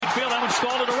field. That one's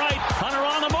stalled to the right. Hunter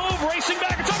on the move, racing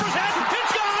back. It's over his head.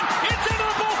 It's gone. It's into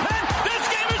the bullpen. This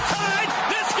game is tied.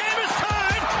 This game is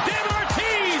tied. David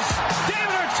Ortiz.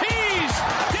 David Ortiz.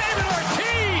 David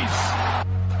Ortiz.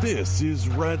 This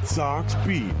is Red Sox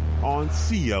Beat on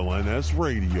CLNS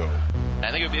Radio. I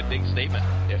think it would be a big statement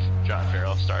if John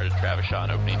Farrell started Travis Shaw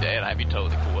on opening day, and I'd be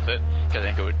totally cool with it, because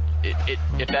I think it would.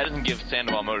 If that doesn't give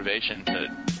Sandoval motivation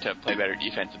to play better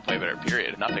defense and play better,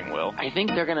 period, nothing will. I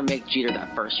think they're going to make Jeter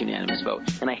that first unanimous vote,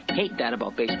 and I hate that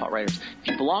about baseball writers. If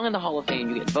you belong in the Hall of Fame,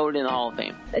 you get voted in the Hall of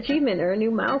Fame. Achievement or a new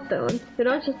milestone. So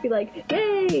don't just be like,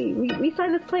 yay, we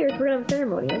signed this player, so we're going to have a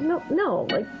ceremony. Like, no.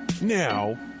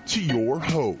 Now, to your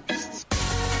hosts.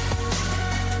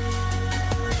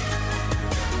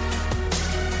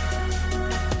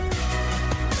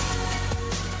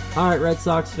 All right, Red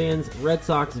Sox fans, Red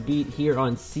Sox Beat here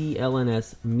on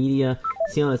CLNS Media.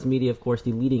 CLNS Media, of course,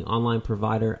 the leading online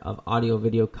provider of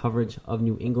audio-video coverage of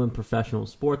New England professional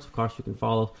sports. Of course, you can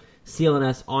follow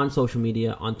CLNS on social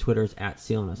media. On Twitter's at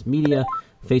CLNS Media.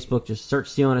 Facebook, just search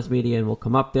CLNS Media and we'll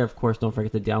come up there. Of course, don't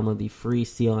forget to download the free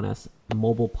CLNS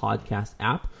mobile podcast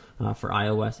app for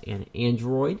iOS and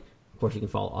Android. Of course, you can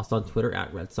follow us on Twitter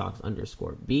at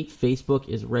 @RedSox_Beat. Facebook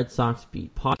is Red Sox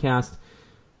Beat Podcast.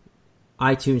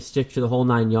 iTunes, stick to the whole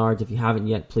 9 yards. If you haven't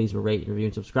yet, please rate, review,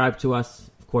 and subscribe to us.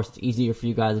 Of course, it's easier for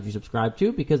you guys if you subscribe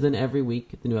too, because then every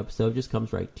week the new episode just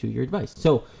comes right to your device.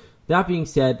 So, that being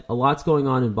said, a lot's going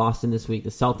on in Boston this week. The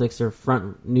Celtics are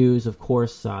front news, of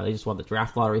course. They just won the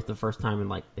draft lottery for the first time in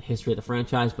the history of the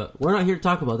franchise, but we're not here to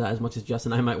talk about that as much as Jess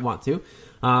and I might want to.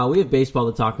 We have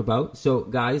baseball to talk about. So,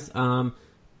 guys, a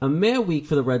meh week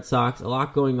for the Red Sox. A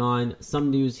lot going on. Some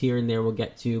news here and there we'll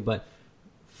get to, but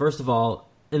first of all,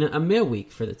 a meh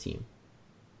week for the team.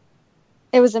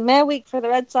 It was a meh week for the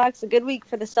Red Sox, a good week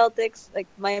for the Celtics.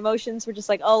 My emotions were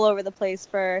just all over the place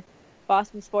for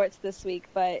Boston sports this week,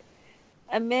 but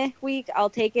a meh week, I'll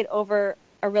take it over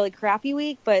a really crappy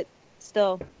week, but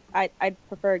still, I'd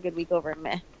prefer a good week over a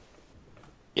meh.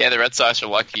 Yeah, the Red Sox are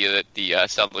lucky that the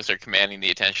Celtics are commanding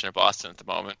the attention of Boston at the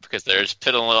moment, because they're just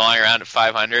piddling along around at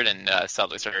 500, and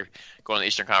Celtics are going to the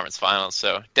Eastern Conference Finals.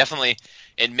 So definitely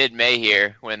in mid-May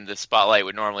here, when the spotlight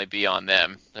would normally be on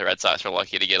them, the Red Sox are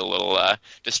lucky to get a little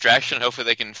distraction. Hopefully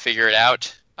they can figure it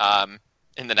out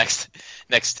in the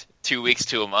next 2 weeks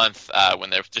to a month when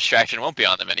their distraction won't be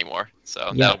on them anymore.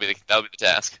 So that'll be the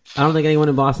task. I don't think anyone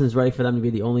in Boston is ready for them to be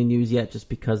the only news yet, just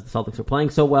because the Celtics are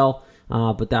playing so well.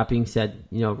 But that being said,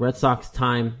 Red Sox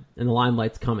time and the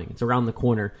limelight's coming. It's around the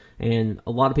corner, and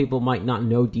a lot of people might not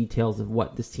know details of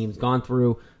what this team's gone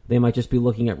through. They might just be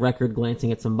looking at record,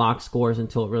 glancing at some box scores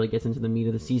until it really gets into the meat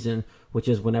of the season, which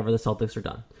is whenever the Celtics are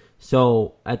done.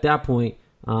 So at that point,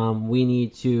 we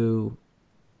need to,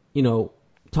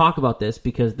 talk about this,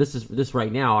 because this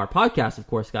right now, our podcast, of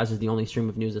course, guys, is the only stream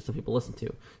of news that some people listen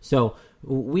to. So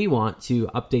we want to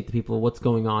update the people what's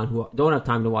going on who don't have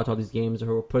time to watch all these games, or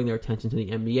who are putting their attention to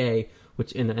the NBA,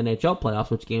 which in the NHL playoffs,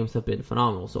 which games have been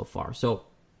phenomenal so far. So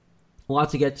a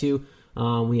lot to get to.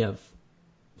 We have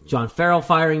John Farrell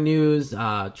firing news.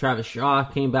 Travis Shaw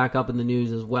came back up in the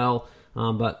news as well.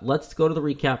 But let's go to the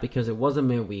recap, because it was a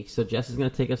mid-week. So Jess is going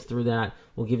to take us through that.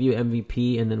 We'll give you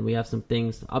MVP, and then we have some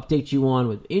things to update you on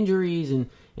with injuries and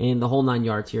the whole 9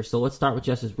 yards here. So let's start with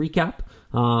Jess's recap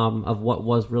of what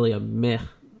was really a meh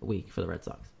week for the Red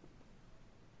Sox.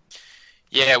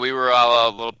 Yeah, we were all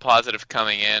a little positive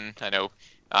coming in. I know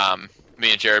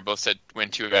me and Jared both said win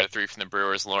 2 out of 3 from the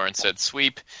Brewers. Lauren said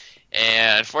sweep.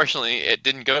 And unfortunately, it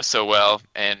didn't go so well,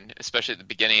 and especially at the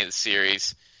beginning of the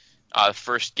series. The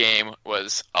first game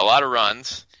was a lot of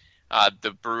runs.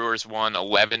 The Brewers won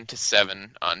 11-7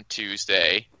 on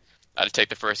Tuesday to take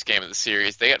the first game of the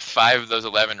series. They got 5 of those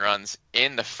 11 runs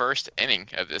in the first inning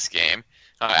of this game,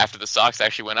 after the Sox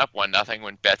actually went up 1-0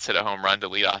 when Betts hit a home run to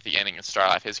lead off the inning and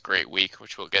start off his great week,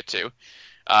 which we'll get to.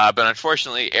 But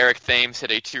unfortunately, Eric Thames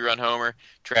hit a 2-run homer.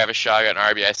 Travis Shaw got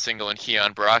an RBI single, and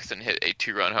Keon Broxton hit a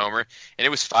 2-run homer. And it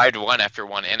was 5-1 after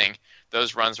 1 inning.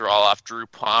 Those runs were all off Drew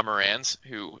Pomeranz,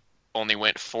 who only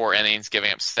went 4 innings,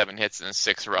 giving up 7 hits and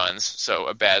 6 runs. So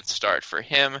a bad start for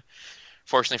him.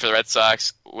 Fortunately for the Red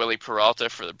Sox, Willie Peralta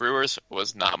for the Brewers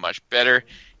was not much better.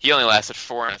 He only lasted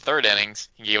 4 1/3 innings.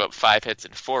 He gave up 5 hits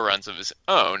and 4 runs of his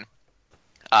own,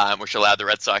 which allowed the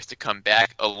Red Sox to come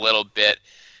back a little bit.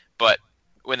 But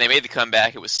when they made the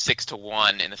comeback, it was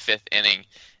 6-1 in the 5th inning.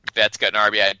 Betts got an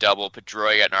RBI double,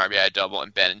 Pedroia got an RBI double,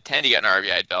 and Benintendi got an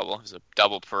RBI double. It was a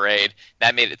double parade.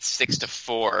 That made it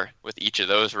 6-4 with each of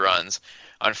those runs.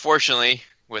 Unfortunately,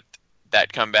 with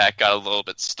that comeback got a little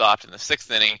bit stopped in the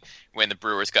 6th inning when the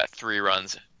Brewers got 3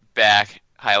 runs back,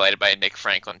 highlighted by a Nick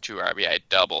Franklin 2 RBI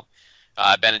double.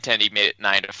 Benintendi made it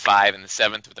 9-5 in the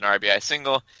 7th with an RBI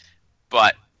single,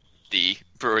 but the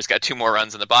Brewers got 2 more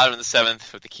runs in the bottom of the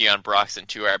 7th with the Keon Broxton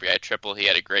 2 RBI triple. He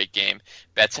had a great game.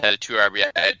 Betts had a 2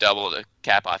 RBI double to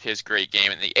cap off his great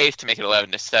game in the 8th to make it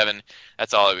 11-7.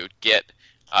 That's all we would get.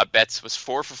 Betts was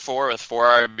 4 for 4 with 4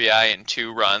 RBI and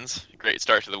 2 runs. Great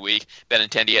start to the week.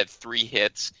 Benintendi had 3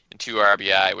 hits and 2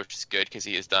 RBI, which is good because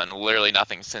he has done literally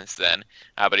nothing since then.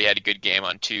 But he had a good game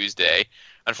on Tuesday.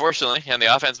 Unfortunately, and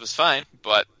the offense was fine,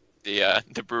 but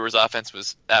the Brewers' offense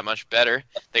was that much better.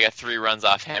 They got 3 runs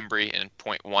off Hembry in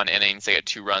 0.1 innings. They got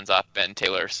 2 runs off Ben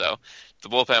Taylor. So the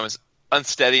bullpen was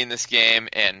unsteady in this game,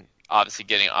 and obviously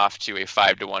getting off to a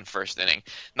 5-1 first inning.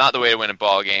 Not the way to win a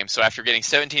ball game. So after getting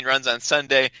 17 runs on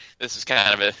Sunday, this was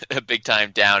kind of a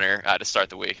big-time downer to start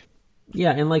the week.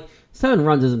 Yeah, and 7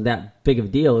 runs isn't that big of a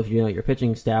deal if your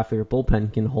pitching staff or your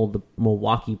bullpen can hold the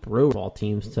Milwaukee Brewers all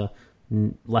teams to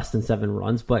less than 7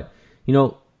 runs. But,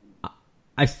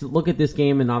 I look at this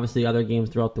game and obviously other games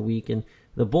throughout the week, and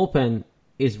the bullpen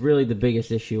is really the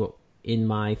biggest issue in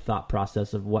my thought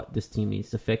process of what this team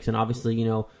needs to fix. And obviously,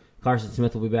 Carson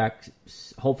Smith will be back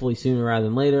hopefully sooner rather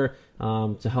than later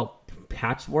to help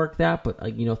patchwork that. But,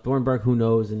 Thornburg, who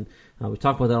knows? And we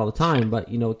talk about that all the time, but,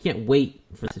 we can't wait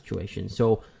for the situation.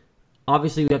 So,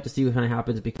 obviously, we have to see what kind of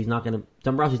happens because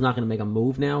Dombrowski's not going to make a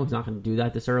move now. He's not going to do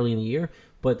that this early in the year.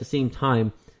 But at the same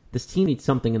time, this team needs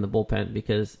something in the bullpen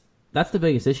because that's the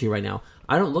biggest issue right now.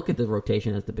 I don't look at the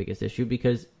rotation as the biggest issue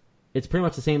because it's pretty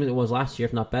much the same as it was last year,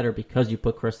 if not better, because you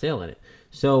put Chris Sale in it.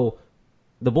 So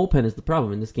the bullpen is the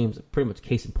problem, and this game's pretty much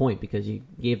case in point because you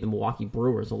gave the Milwaukee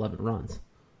Brewers 11 runs.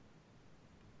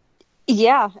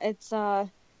 Yeah, it's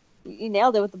you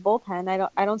nailed it with the bullpen.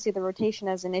 I don't see the rotation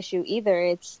as an issue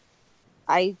either.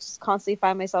 I just constantly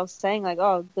find myself saying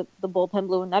the bullpen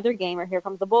blew another game, or here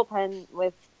comes the bullpen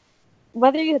with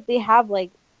whether they have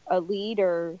a lead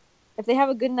or if they have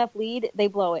a good enough lead, they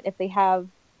blow it.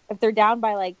 If they're down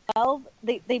by 12,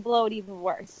 they blow it even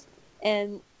worse.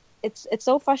 And it's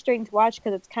so frustrating to watch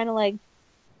because it's kind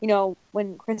of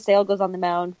when Chris Sale goes on the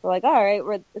mound, we're all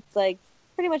right, it's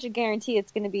pretty much a guarantee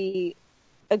it's going to be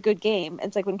a good game.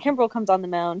 It's when Kimbrel comes on the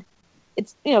mound,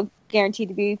 it's guaranteed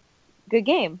to be a good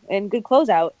game and good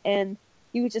closeout. And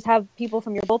you would just have people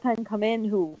from your bullpen come in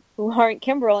who aren't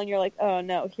Kimbrel, and you're like, oh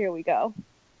no, here we go.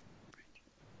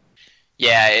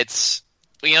 Yeah, it's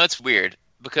weird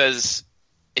because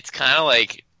it's kind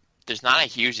of there's not a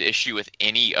huge issue with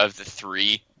any of the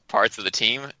 3 parts of the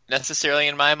team necessarily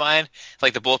in my mind. The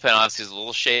bullpen obviously is a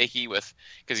little shaky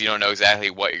because you don't know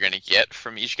exactly what you're going to get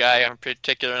from each guy on a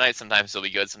particular night. Sometimes he'll be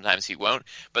good, sometimes he won't.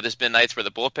 But there's been nights where the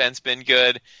bullpen's been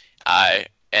good, and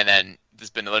then there's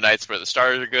been other nights where the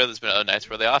starters are good. There's been other nights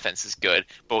where the offense is good.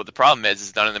 But what the problem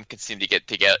is none of them can seem to get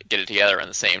it together on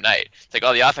the same night. It's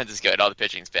the offense is good, the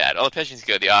pitching's bad. The pitching's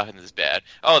good, the offense is bad.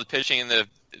 The pitching and the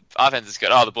offense is good.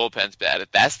 The bullpen's bad.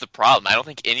 That's the problem. I don't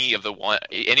think any of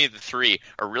the 3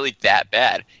 are really that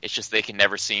bad. It's just they can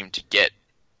never seem to get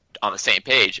on the same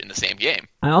page in the same game.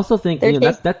 I also think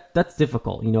that's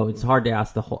difficult. It's hard to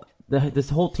ask this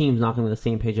whole team's not going to be on the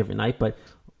same page every night, but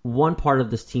one part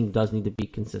of this team does need to be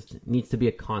consistent. It needs to be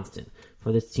a constant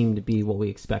for this team to be what we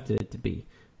expected it to be.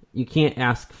 You can't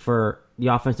ask for the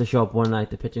offense to show up one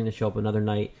night, the pitching to show up another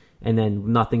night, and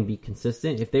then nothing be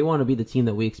consistent. If they want to be the team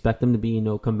that we expect them to be,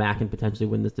 come back and potentially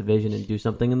win this division and do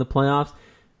something in the playoffs,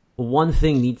 one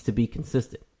thing needs to be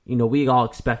consistent. We all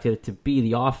expected it to be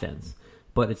the offense,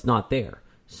 but it's not there.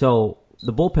 So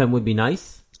the bullpen would be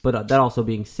nice, but that also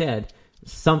being said,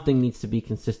 something needs to be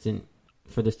consistent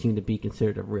for this team to be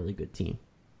considered a really good team.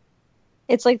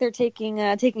 It's they're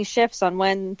taking shifts on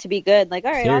when to be good. All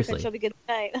right, seriously. offense, she'll be good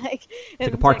tonight.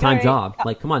 It's a part-time job.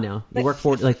 Come on now. You work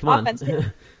for it. Come offense,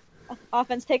 on.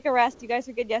 Offense, take a rest. You guys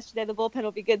were good yesterday. The bullpen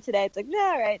will be good today. It's all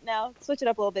right, now switch it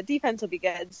up a little bit. Defense will be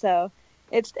good. So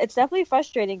it's definitely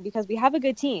frustrating because we have a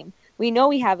good team. We know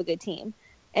we have a good team,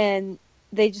 and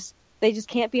they just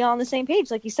can't be on the same page.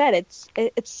 Like you said, it's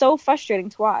so frustrating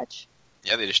to watch.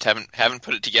 Yeah, they just haven't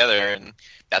put it together, and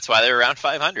that's why they're around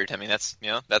 500. I mean, that's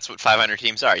what 500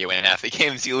 teams are. You win half the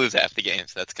games, you lose half the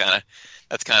games. That's kind of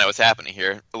what's happening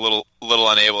here. A little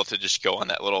unable to just go on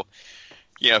that little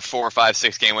 4, 5,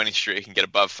 6 game winning streak and get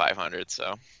above 500.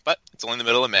 So, but it's only the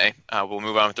middle of May. We'll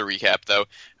move on with the recap though.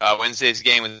 Wednesday's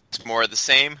game was more of the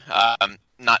same.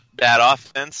 Not bad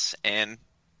offense and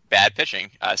bad pitching.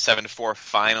 7-4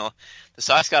 final. The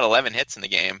Sox got 11 hits in the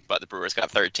game, but the Brewers got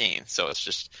 13. So it's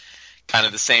just kind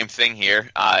of the same thing here.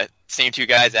 Same 2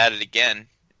 guys added again,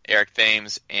 Eric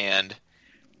Thames and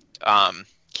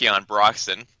Keon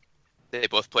Broxton. They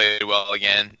both played well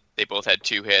again. They both had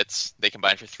 2 hits. They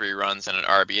combined for 3 runs and an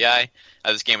RBI.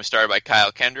 This game was started by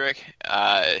Kyle Kendrick.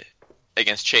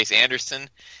 against Chase Anderson,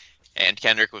 and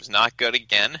Kendrick was not good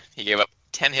again. He gave up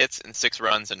 10 hits and 6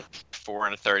 runs in 4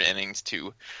 1/3 innings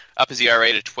to up his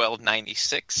ERA to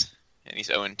 12.96, and he's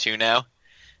 0-2 now.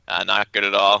 Not good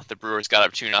at all. The Brewers got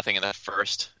up 2-0 in the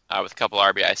first with a couple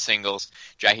RBI singles.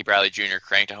 Jackie Bradley Jr.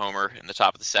 cranked a homer in the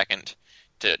top of the second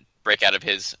to break out of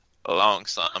his long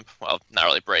slump. Well, not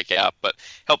really break out, but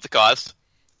help the cause.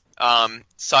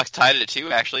 Sox tied it at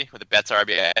 2, actually, with a Betts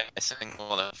RBI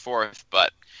single in the fourth,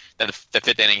 but then the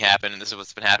fifth inning happened, and this is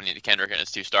what's been happening to Kendrick in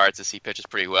his 2 starts, as he pitches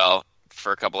pretty well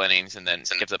for a couple innings and then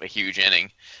gives up a huge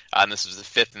inning. And this was the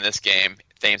 5th in this game.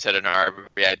 Thames had an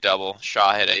RBI double,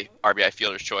 Shaw had a RBI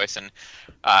fielder's choice, and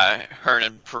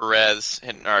Hernan Perez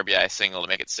hit an RBI single to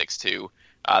make it 6-2.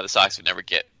 The Sox would never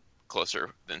get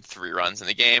closer than 3 runs in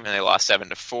the game, and they lost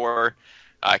 7-4.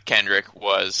 Kendrick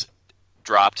was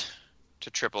dropped to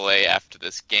AAA after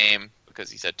this game because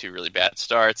he's had 2 really bad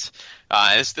starts.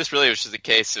 This really was just a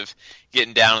case of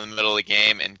getting down in the middle of the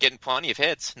game and getting plenty of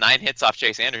hits. 9 hits off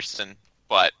Chase Anderson,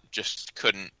 but just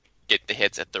couldn't get the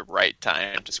hits at the right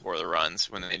time to score the runs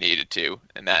when they needed to,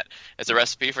 and that is a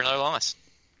recipe for another loss.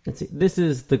 This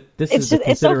is the It's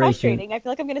consideration. so frustrating. I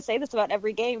feel like I'm going to say this about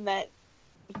every game that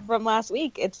from last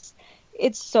week. It's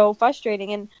so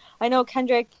frustrating, and I know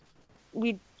Kendrick.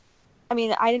 I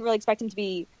didn't really expect him to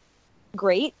be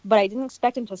great, but I didn't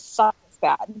expect him to suck as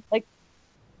bad. Like,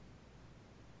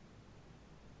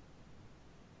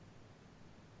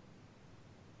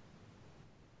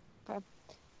 okay.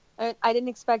 I didn't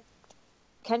expect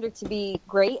Kendrick to be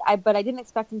great, but I didn't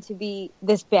expect him to be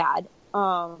this bad.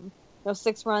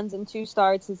 6 runs in 2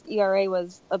 starts. His ERA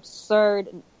was absurd.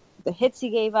 And the hits he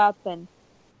gave up, and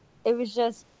it was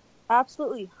just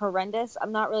absolutely horrendous.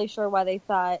 I'm not really sure why they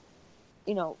thought,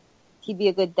 he'd be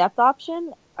a good depth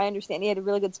option. I understand he had a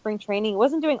really good spring training. He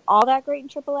wasn't doing all that great in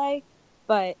AAA,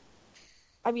 but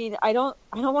I don't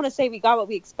want to say we got what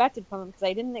we expected from him because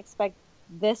I didn't expect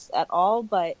this at all.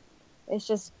 But it's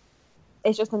just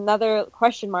another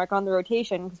question mark on the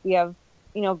rotation because we have,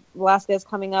 Velasquez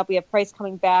coming up, we have Price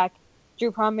coming back,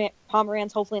 Drew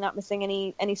Pomeranz hopefully not missing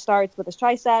any starts with his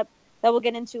tricep that we'll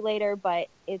get into later. But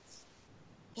it's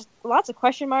just lots of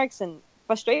question marks and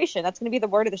frustration. That's going to be the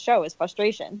word of the show, is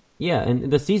frustration. Yeah,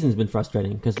 and the season's been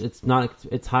frustrating because it's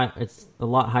a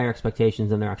lot higher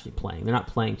expectations than they're actually playing. They're not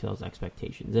playing to those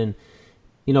expectations. And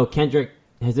Kendrick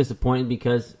has disappointed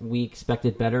because we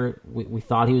expected better. We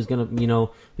thought he was going to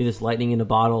be this lightning in a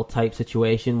bottle type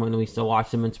situation when we still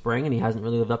watched him in spring, and he hasn't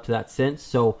really lived up to that since.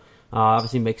 So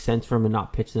obviously it makes sense for him to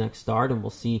not pitch the next start, and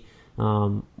we'll see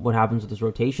what happens with his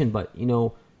rotation. But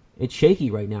it's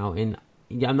shaky right now, and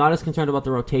I'm not as concerned about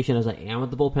the rotation as I am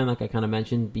with the bullpen, like I kind of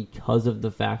mentioned, because of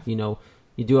the fact, you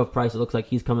do have Price. It looks like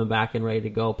he's coming back and ready to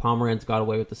go. Pomeranz got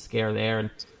away with the scare there, and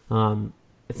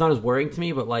it's not as worrying to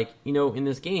me, but in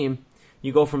this game,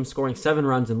 you go from scoring 7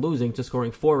 runs and losing to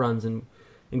scoring 4 runs and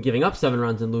giving up 7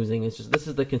 runs and losing. It's just, this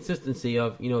is the consistency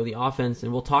of, the offense,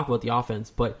 and we'll talk about the offense,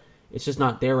 but it's just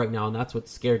not there right now, and that's what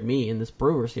scared me in this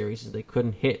Brewer series, is they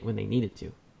couldn't hit when they needed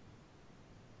to.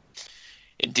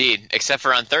 Indeed, except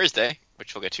for on Thursday,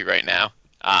 which we'll get to right now.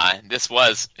 This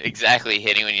was exactly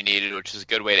hitting when you needed, which is a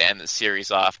good way to end the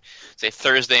series off. It's a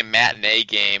Thursday matinee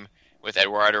game with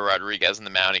Eduardo Rodriguez on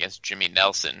the mound against Jimmy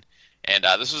Nelson. And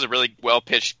this was a really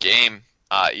well-pitched game.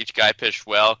 Each guy pitched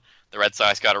well. The Red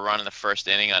Sox got a run in the first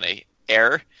inning on an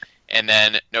error, and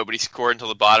then nobody scored until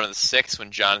the bottom of the 6th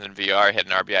when Jonathan Villar hit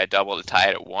an RBI double to tie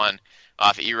it at 1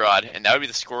 off Erod, and that would be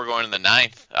the score going in the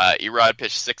 9th. Erod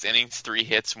pitched 6 innings, 3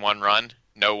 hits, 1 run.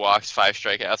 No walks, 5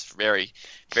 strikeouts. Very,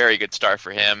 very good start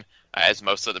for him, as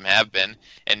most of them have been.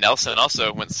 And Nelson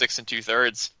also went 6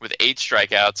 2/3 with 8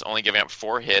 strikeouts, only giving up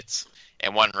 4 hits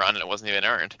and 1 run, and it wasn't even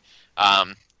earned.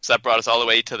 So that brought us all the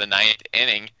way to the 9th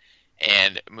inning,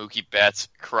 and Mookie Betts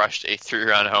crushed a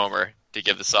 3-run homer to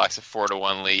give the Sox a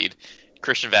 4-1 lead.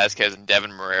 Christian Vasquez and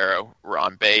Devin Marrero were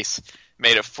on base,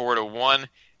 made it 4-1.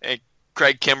 And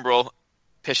Craig Kimbrel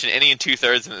pitched an inning and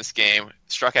 2/3 in this game,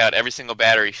 struck out every single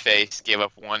batter he faced, gave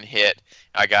up 1 hit,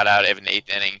 got out of an 8th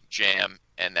inning jam,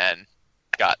 and then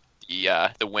got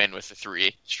the win with the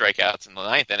 3 strikeouts in the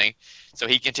 9th inning. So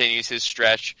he continues his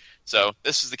stretch. So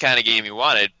this is the kind of game you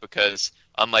wanted because,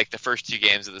 unlike the first 2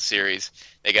 games of the series,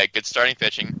 they got good starting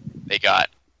pitching, they got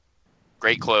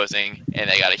great closing, and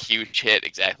they got a huge hit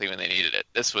exactly when they needed it.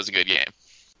 This was a good game.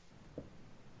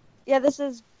 Yeah, this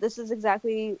is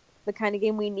exactly the kind of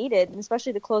game we needed, and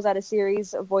especially to close out a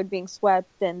series, avoid being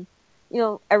swept, and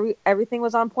everything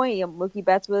was on point. Mookie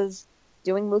Betts was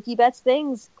doing Mookie Betts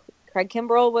things. Craig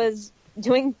Kimbrel was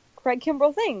doing Craig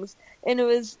Kimbrel things, and it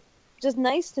was just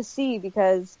nice to see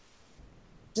because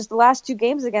just the last 2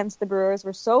 games against the Brewers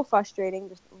were so frustrating.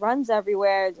 Just runs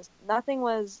everywhere. Just nothing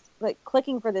was like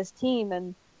clicking for this team.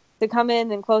 And to come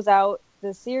in and close out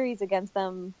the series against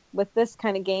them with this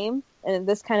kind of game and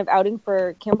this kind of outing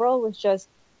for Kimbrel was just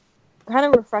kind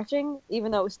of refreshing.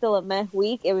 Even though it was still a meh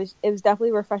week, it was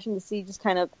definitely refreshing to see just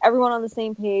kind of everyone on the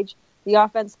same page. The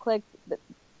offense clicked.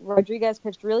 Rodriguez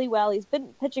pitched really well. He's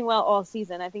been pitching well all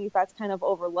season. I think that's kind of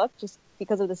overlooked just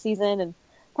because of the season and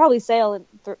probably Sale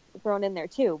thrown in there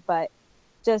too. But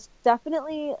just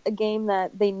definitely a game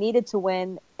that they needed to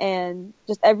win, and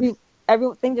just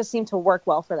everything just seemed to work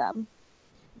well for them.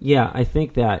 Yeah, I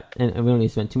think that, and we don't need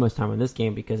to spend too much time on this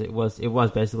game because it was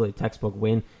basically a textbook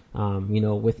win.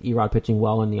 With Erod pitching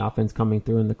well and the offense coming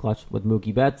through in the clutch with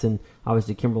Mookie Betts, and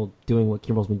obviously Kimbrel doing what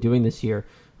Kimbrel's been doing this year.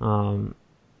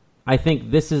 I think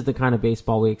this is the kind of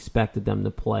baseball we expected them to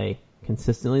play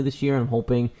consistently this year. I'm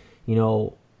hoping,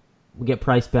 we get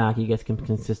Price back, he gets some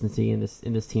consistency in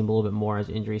this team a little bit more as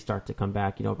injuries start to come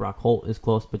back. Brock Holt is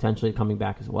close potentially coming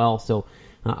back as well. So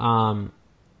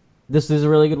this is a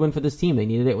really good win for this team. They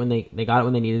needed it when they got it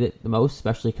when they needed it the most,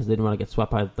 especially because they didn't want to get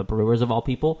swept by the Brewers of all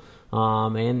people.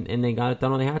 And they got it done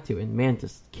when they had to. And man,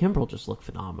 Kimbrel just looked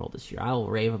phenomenal this year. I will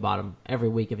rave about him every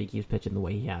week if he keeps pitching the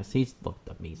way he has. He's looked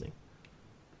amazing.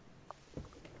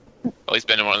 Well, he's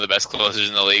been one of the best closers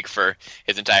in the league for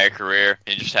his entire career.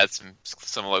 He just had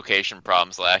some location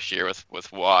problems last year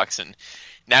with walks, and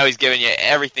now he's giving you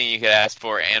everything you could ask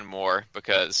for and more,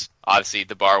 because obviously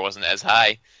the bar wasn't as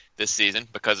high this season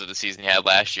because of the season he had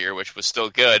last year, which was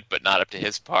still good but not up to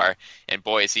his par. And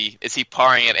boy, is he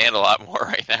parring it and a lot more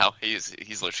right now.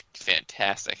 He's looked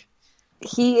fantastic.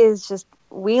 He is just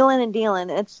wheeling and dealing.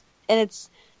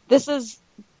 This is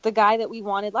the guy that we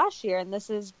wanted last year, and this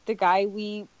is the guy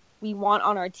we want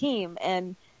on our team,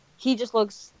 and he just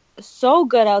looks so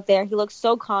good out there. He looks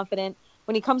so confident.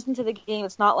 When he comes into the game,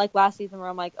 it's not like last season where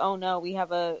I'm like, oh no, we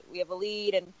have a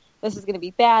lead and this is going to be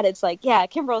bad. It's like, yeah,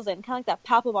 Kimbrel's in, kind of like that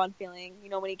Papelbon feeling,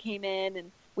 when he came in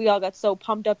and we all got so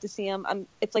pumped up to see him.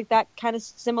 It's like that kind of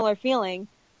similar feeling,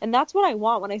 and that's what I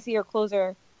want when I see our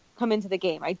closer come into the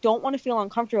game. I don't want to feel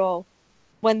uncomfortable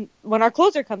when our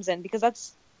closer comes in, because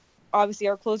that's obviously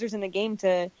our closer's in the game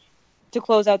to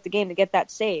close out the game, to get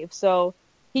that save. So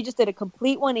he just did a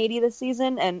complete 180 this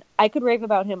season, and I could rave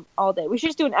about him all day. We should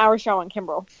just do an hour show on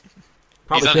Kimbrel.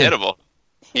 He's unhittable.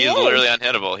 He's literally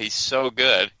unhittable. He's so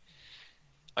good.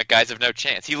 Like, guys have no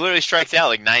chance. He literally strikes out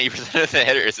like 90% of the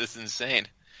hitters. It's insane.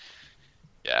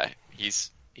 Yeah, he's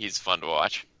fun to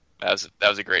watch. That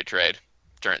was a great trade.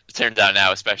 Turns out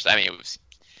now, especially, it was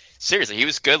seriously, he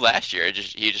was good last year.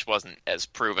 He just wasn't as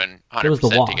proven 100% it was the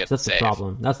walks. To get That's the the save.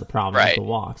 problem. That's the problem. Right. The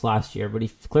walks last year, but he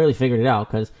clearly figured it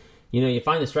out, because you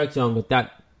find the strike zone with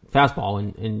that fastball,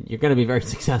 and you're going to be very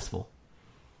successful.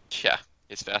 Yeah,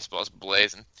 his fastball's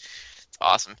blazing. It's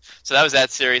awesome. So that was that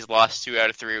series. Lost 2 out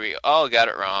of 3. We all got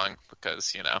it wrong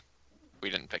because we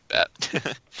didn't pick that.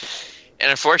 And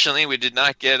unfortunately, we did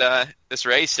not get this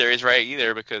Rays series right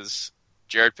either, because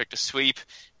Jared picked a sweep.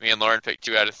 Me and Lauren picked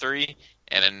 2 out of 3.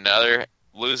 And another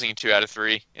losing 2 out of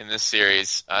 3 in this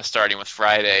series, starting with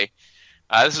Friday.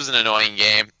 This was an annoying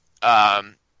game.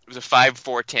 It was a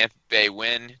 5-4 Tampa Bay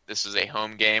win. This was a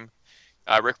home game.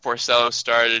 Rick Porcello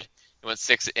started. He went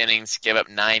 6 innings, gave up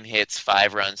 9 hits,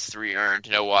 5 runs, 3 earned,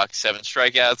 no walks, 7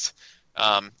 strikeouts.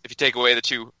 If you take away the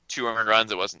two earned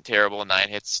runs, it wasn't terrible. 9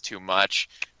 hits is too much.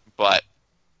 But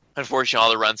unfortunately,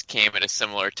 all the runs came at a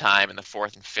similar time in the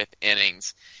 4th and 5th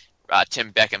innings.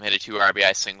 Tim Beckham hit a 2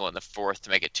 RBI single in the 4th to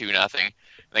make it 2-0. And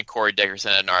then Corey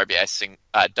Dickerson had an RBI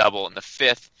double in the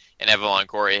 5th, and Evan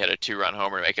Longoria hit a 2-run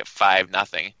homer to make it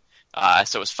 5-0.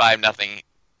 So it was 5-0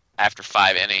 after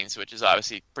 5 innings, which is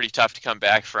obviously pretty tough to come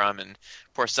back from. And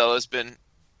Porcello's been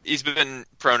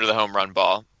prone to the home run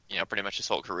ball, pretty much his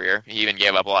whole career. He even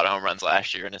gave up a lot of home runs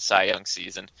last year in his Cy Young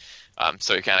season.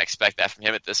 So you kind of expect that from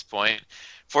him at this point.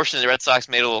 Fortunately, the Red Sox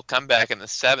made a little comeback in the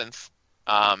 7th.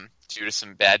 Due to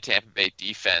some bad Tampa Bay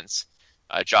defense.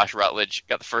 Josh Rutledge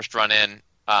got the first run in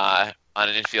on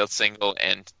an infield single,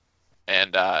 and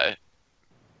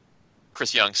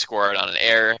Chris Young scored on an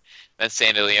error. Then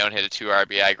Sandy Leon hit a 2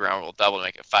 RBI ground rule double to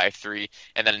make it 5-3.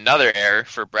 And then another error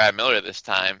for Brad Miller this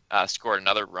time, scored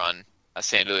another run.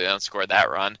 Sandy Leon scored that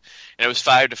run. And it was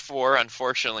 5-4,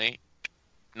 unfortunately,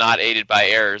 not aided by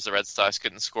errors. The Red Sox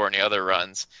couldn't score any other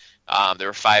runs. There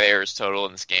were 5 errors total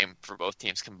in this game for both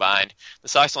teams combined. The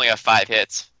Sox only got 5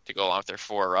 hits to go along with their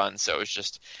 4 runs, so it was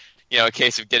just, a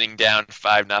case of getting down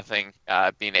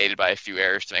 5-0, being aided by a few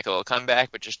errors to make a little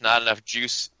comeback, but just not enough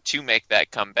juice to make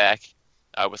that comeback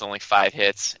with only 5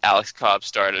 hits. Alex Cobb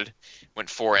started, went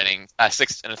 4 innings,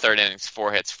 6 and a third innings,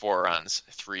 4 hits, 4 runs,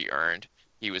 3 earned.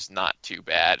 he was not too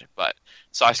bad. But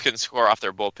Sox couldn't score off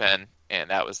their bullpen, and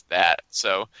that was that.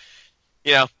 So,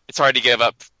 it's hard to give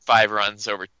up 5 runs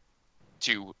over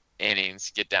 2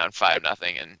 innings, get down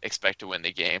 5-0, and expect to win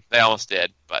the game. They almost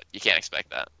did, but you can't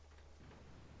expect that.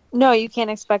 No, you can't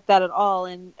expect that at all.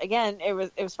 And again, it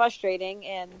was frustrating,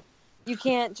 and you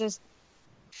can't just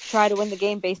try to win the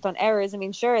game based on errors. I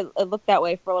mean, sure, it looked that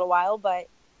way for a little while, but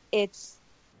it's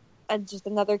just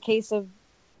another case of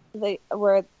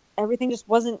where everything just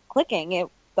wasn't clicking.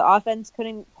 The offense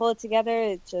couldn't pull it together.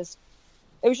 It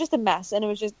was just a mess, and it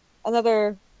was just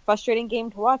another frustrating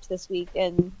game to watch this week.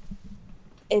 And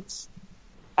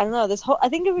I don't know, I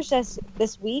think it was just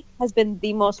this week has been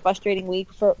the most frustrating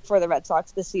week for the Red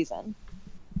Sox this season.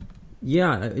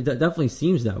 Yeah, it definitely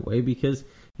seems that way because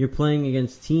you're playing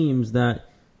against teams that,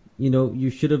 you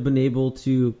should have been able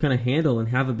to kind of handle and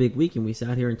have a big week. And we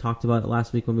sat here and talked about it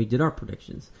last week when we did our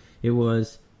predictions.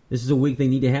 This is a week they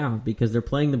need to have because they're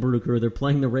playing the Brew Crew, they're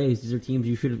playing the Rays. These are teams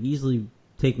you should have easily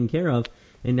taken care of.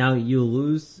 And now you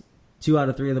lose 2 out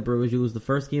of 3 of the Brewers. You lose the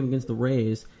first game against the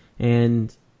Rays,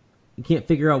 and you can't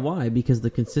figure out why because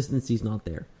the consistency's not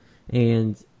there.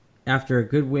 And after a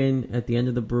good win at the end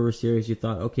of the Brewer series, you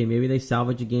thought, okay, maybe they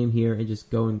salvage a game here and just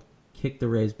go and kick the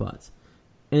Rays' butts.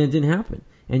 And it didn't happen.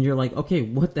 And you're like, okay,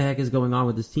 what the heck is going on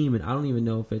with this team? And I don't even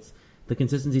know if it's the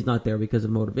consistency's not there because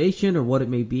of motivation or what it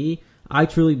may be. I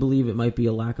truly believe it might be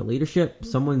a lack of leadership.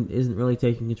 Someone isn't really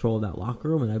taking control of that locker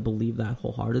room, and I believe that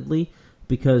wholeheartedly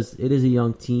because it is a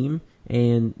young team,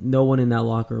 and no one in that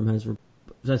locker room has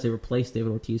replaced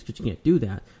David Ortiz because you can't do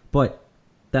that. But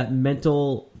that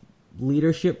mental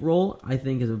leadership role, I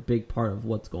think, is a big part of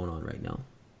what's going on right now.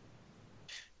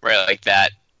 Right, like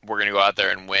that. We're going to go out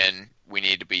there and win. We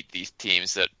need to beat these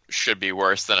teams that should be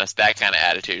worse than us. That kind of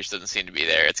attitude just doesn't seem to be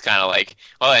there. It's kind of like,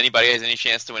 well, anybody has any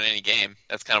chance to win any game.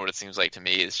 That's kind of what it seems like to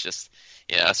me. It's just,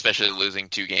 especially losing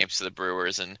 2 games to the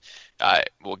Brewers, and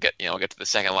we'll get to the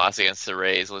second loss against the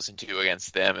Rays, losing 2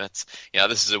 against them. It's,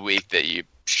 this is a week that you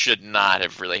should not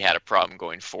have really had a problem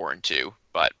going 4-2,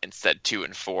 but instead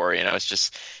 2-4. It's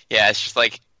just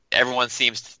like everyone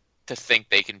seems to think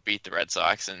they can beat the Red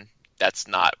Sox, and that's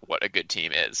not what a good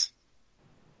team is.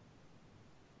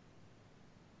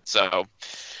 So,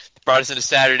 brought us into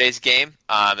Saturday's game.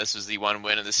 This was the one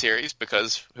win of the series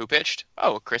because who pitched?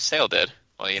 Oh, Chris Sale did.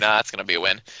 Well, that's going to be a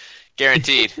win.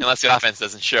 Guaranteed, unless the offense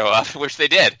doesn't show up, which they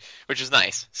did, which is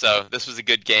nice. So, this was a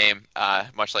good game,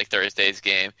 much like Thursday's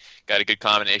game. Got a good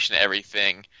combination of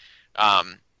everything.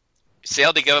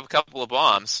 Sale did give up a couple of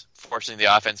bombs. Fortunately,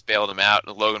 the offense bailed him out.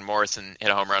 Logan Morrison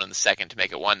hit a home run in the second to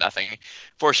make it 1-0.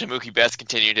 Fortunately, Mookie Betts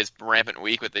continued his rampant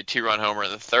week with a 2-run homer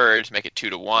in the third to make it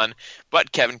 2-1.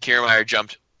 But Kevin Kiermaier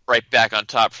jumped right back on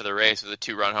top for the Rays with a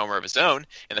 2-run homer of his own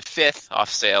in the fifth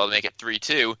off Sale to make it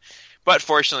 3-2. But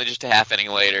fortunately, just a half inning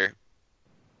later,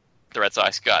 the Red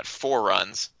Sox got 4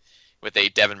 runs with a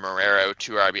Devin Marrero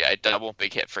 2 RBI double,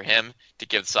 big hit for him to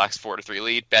give the Sox 4-3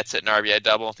 lead. Betts hit an RBI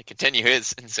double to continue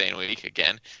his insane week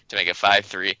again to make it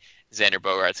 5-3. Xander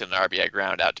Bogaerts hit an RBI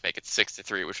ground out to make it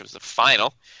 6-3, which was the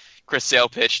final. Chris Sale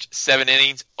pitched 7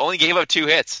 innings, only gave up 2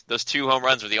 hits. Those 2 home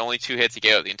runs were the only 2 hits he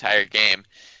gave up the entire game.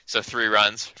 So 3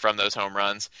 runs from those home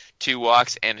runs, 2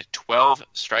 walks, and 12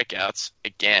 strikeouts.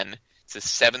 Again, it's his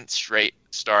 7th straight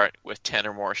start with 10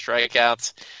 or more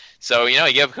strikeouts. So, he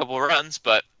gave up a couple of runs,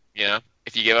 but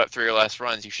if you give up 3 or less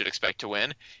runs, you should expect to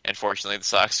win. And fortunately, the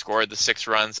Sox scored the 6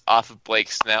 runs off of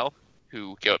Blake Snell,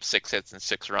 who gave up 6 hits and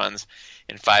 6 runs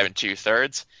in 5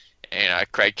 2/3.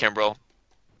 And Craig Kimbrel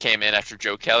came in after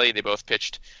Joe Kelly. They both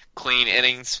pitched clean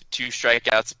innings, 2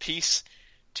 strikeouts apiece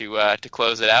to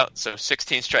close it out. So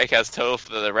 16 strikeouts total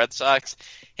for the Red Sox.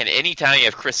 And anytime you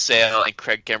have Chris Sale and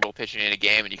Craig Kimbrel pitching in a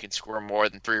game and you can score more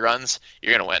than 3 runs,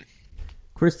 you're going to win.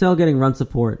 Chris Sale getting run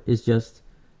support is just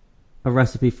a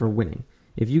recipe for winning.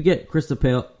 If you get Chris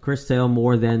Sale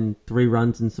more than 3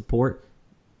 runs in support,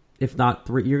 if not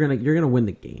 3, you're gonna win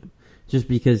the game. Just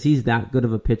because he's that good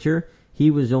of a pitcher. He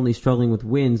was only struggling with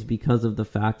wins because of the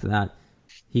fact that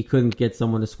he couldn't get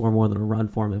someone to score more than a run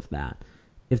for him, if that.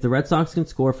 If the Red Sox can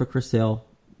score for Chris Sale,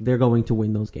 they're going to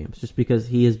win those games. Just because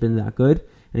he has been that good,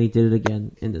 and he did it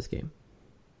again in this game.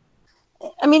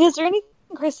 I mean, is there anything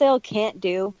Chris Sale can't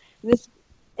do?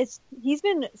 He's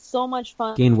been so much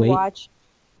fun to watch.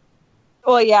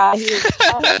 Well, yeah,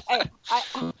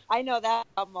 I know that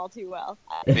album all too well.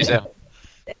 Me too.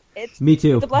 Me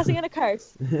too. It's a blessing and a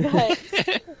curse. But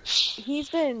he's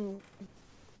been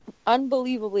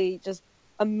unbelievably just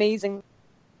amazing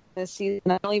this season.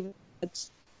 I don't even.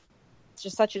 It's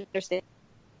just such an understanding.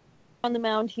 On the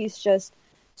mound, he's just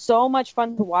so much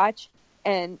fun to watch,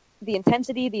 and the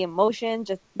intensity, the emotion,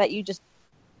 just that you just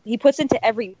he puts into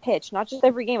every pitch, not just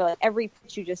every game, but like every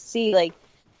pitch you just see. Like,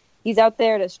 he's out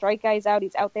there to strike guys out.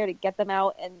 He's out there to get them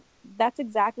out, and that's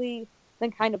exactly the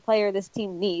kind of player this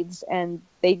team needs. And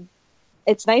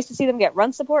it's nice to see them get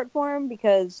run support for him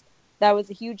because that was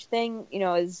a huge thing. You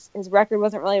know, his record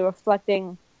wasn't really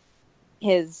reflecting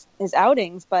his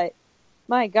outings, but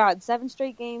my God, 7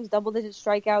 straight games, double-digit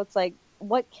strikeouts. Like,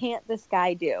 what can't this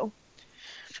guy do?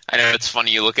 I know it's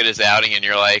funny. You look at his outing and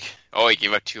you're like, oh, he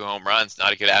gave up 2 home runs.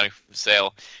 Not a good outing from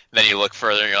Sale. Then you look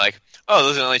further and you're like, oh,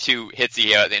 those are the only 2 hits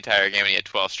he had the entire game and he had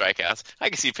 12 strikeouts. I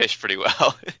guess he pitched pretty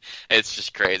well. It's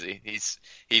just crazy.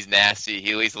 He's nasty.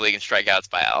 He leads the league in strikeouts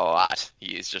by a lot.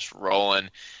 He's just rolling.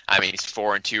 I mean, he's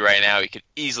 4-2 right now. He could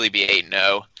easily be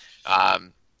 8-0. I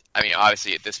mean,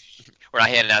 obviously, we're not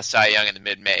handing out Cy Young in the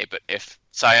mid-May, but if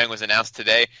Cy Young was announced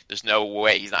today, there's no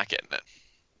way he's not getting it.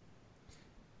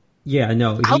 Yeah,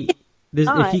 no.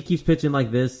 If he keeps pitching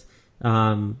like this,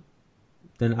 then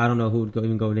I don't know who would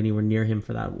even go anywhere near him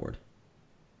for that award.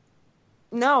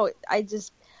 No,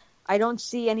 I don't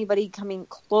see anybody coming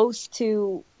close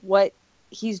to what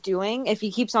he's doing if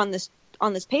he keeps on this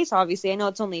pace. Obviously, I know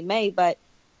it's only May, but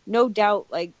no doubt,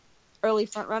 like, early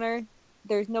front runner,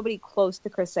 there's nobody close to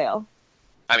Chris Sale.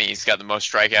 I mean, he's got the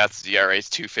most strikeouts. The ERA is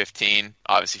 2.15.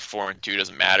 Obviously, 4-2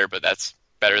 doesn't matter, but that's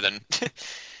better than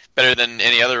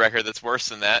any other record that's worse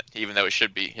than that. Even though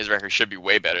his record should be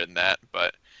way better than that.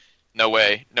 But no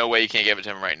way you can't give it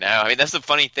to him right now. I mean, that's the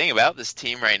funny thing about this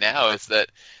team right now is that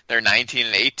they're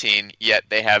 19-18, yet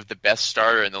they have the best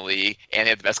starter in the league and they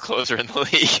have the best closer in the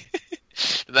league.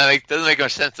 Doesn't make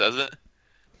much sense, does it?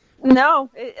 No,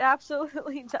 it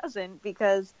absolutely doesn't,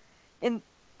 because in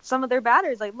some of their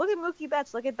batters, like, look at Mookie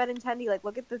Betts, look at Benintendi, like,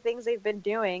 look at the things they've been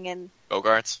doing, and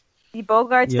Bogarts,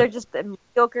 yep. They're just a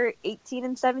mediocre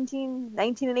 18-17,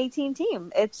 19-18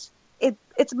 team. It's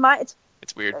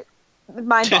weird.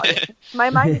 Mind-boggling. My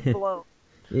mind is blown.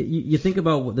 You think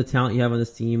about what the talent you have on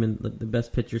this team and the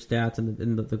best pitcher stats and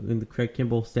the Craig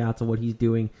Kimbrel stats and what he's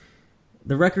doing.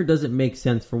 The record doesn't make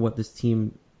sense for what this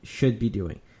team should be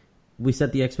doing. We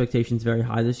set the expectations very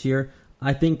high this year.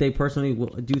 I think they personally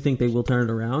do think they will turn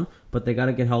it around, but they got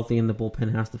to get healthy and the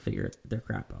bullpen has to figure their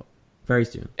crap out very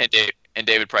soon. And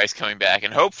David Price coming back,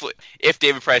 and hopefully, if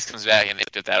David Price comes back, and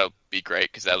if that'll be great,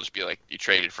 because that'll just be like you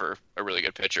traded for a really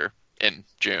good pitcher in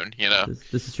June, you know.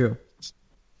 This is true.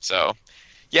 So,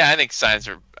 yeah, I think signs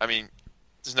are. I mean,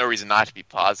 there's no reason not to be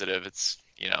positive. It's,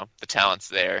 you know, the talent's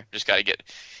there. Just got to get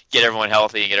everyone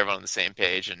healthy and get everyone on the same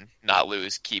page, and not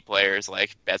lose key players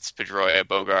like Betts, Pedroia,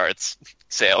 Bogarts,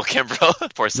 Sale, Kimbrel,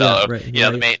 Porcello. Yeah, right, you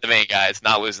know, right. the main guys.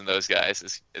 Not losing those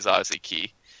guys is obviously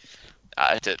key.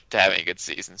 To having a good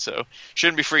season, so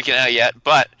shouldn't be freaking out yet.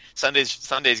 But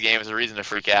Sunday's game is a reason to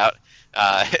freak out.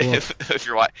 If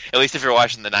you're at least if you're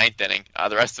watching the 9th inning,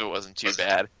 the rest of it wasn't too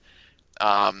bad.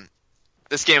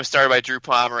 This game was started by Drew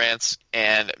Pomerantz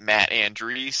and Matt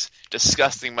Andrees.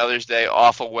 Disgusting Mother's Day,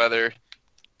 awful weather,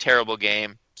 terrible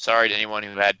game. Sorry to anyone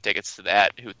who had tickets to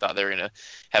that, who thought they were gonna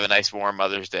have a nice warm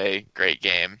Mother's Day, great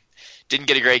game. Didn't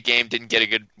get a great game. Didn't get a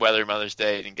good weather Mother's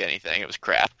Day. Didn't get anything. It was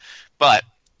crap. But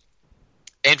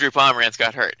Andrew Pomerantz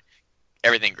got hurt.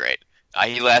 Everything great.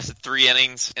 He lasted 3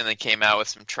 innings and then came out with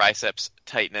some triceps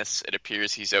tightness. It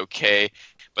appears he's okay,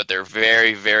 but they're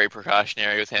very, very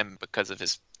precautionary with him because of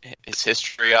his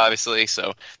history, obviously.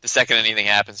 So the second anything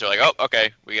happens, they're like, oh,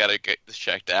 okay, we got to get this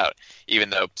checked out, even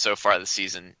though so far this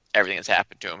season, everything that's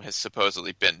happened to him has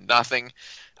supposedly been nothing.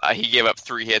 He gave up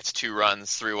 3 hits, 2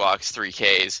 runs, 3 walks, 3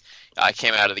 Ks.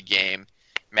 Came out of the game.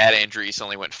 Matt Andrees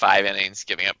only went 5 innings,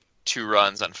 giving up 2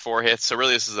 runs on 4 hits. So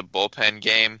really this is a bullpen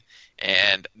game.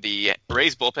 And the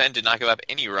Rays bullpen did not give up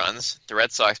any runs. The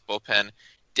Red Sox bullpen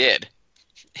did.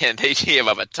 And they gave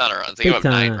up a ton of runs. They gave up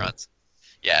 9 runs.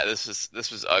 Yeah, this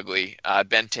was ugly.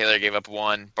 Ben Taylor gave up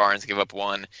 1. Barnes gave up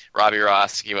 1. Robbie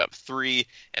Ross gave up 3.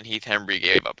 And Heath Hembry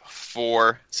gave up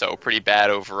 4. So pretty bad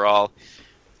overall.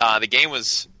 The game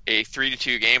was a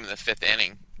 3-2 game in the 5th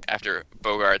inning after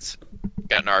Bogarts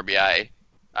got an RBI.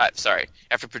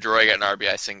 After Pedroia got an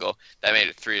RBI single, that made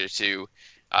it 3-2.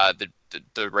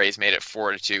 The Rays made it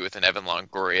 4-2 with an Evan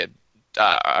Longoria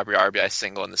RBI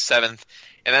single in the 7th.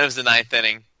 And then it was the 9th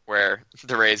inning where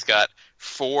the Rays got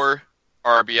 4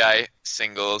 RBI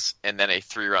singles and then a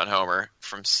 3-run homer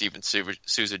from Steven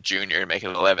Souza Jr. to make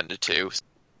it 11-2.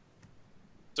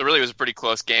 So really it was a pretty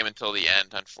close game until the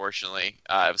end, unfortunately.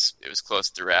 It was close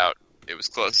throughout. It was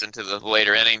close into the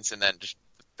later innings, and then just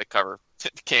the cover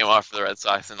came off for the Red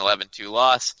Sox, an 11-2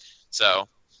 loss. So,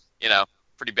 you know,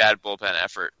 pretty bad bullpen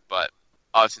effort. But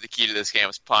obviously the key to this game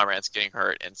was Pomerantz getting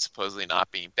hurt and supposedly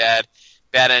not being bad.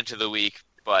 Bad end to the week,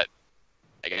 but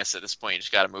I guess at this point you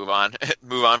just got to move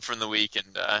on from the week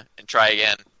and try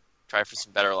again. try for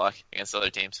some better luck against other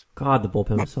teams. God, the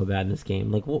bullpen was so bad in this game.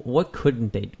 Like, what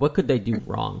could they do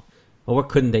wrong? Or what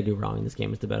couldn't they do wrong in this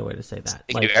game is the better way to say that.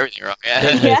 They like, do everything wrong.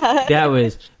 That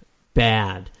was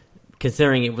bad,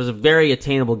 considering it was a very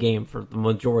attainable game for the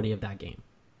majority of that game.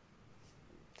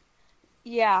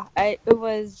 Yeah, it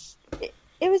was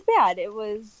bad. It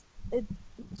was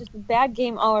just a bad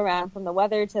game all around, from the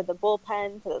weather to the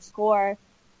bullpen to the score,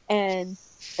 and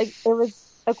it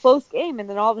was a close game. And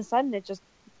then all of a sudden, it just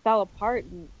fell apart,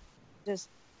 and just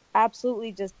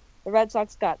absolutely the Red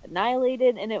Sox got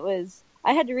annihilated. And it was,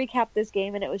 I had to recap this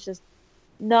game, and it was just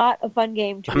not a fun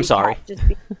game to recap. I'm sorry.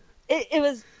 It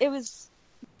was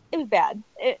bad.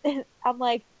 I'm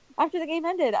like, after the game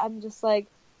ended, I'm just like,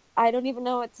 I don't even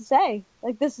know what to say.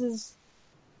 Like, this is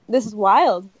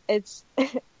wild. It's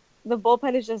the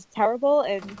bullpen is just terrible,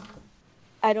 and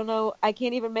I don't know. I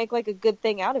can't even make like a good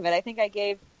thing out of it. I think I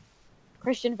gave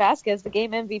Christian Vasquez the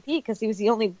game MVP because he was the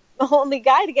only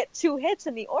guy to get 2 hits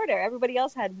in the order. Everybody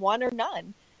else had 1 or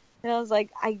none, and I was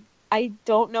like, I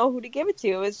don't know who to give it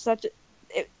to.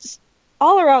 It's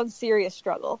all around serious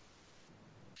struggle.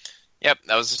 Yep,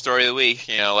 that was the story of the week.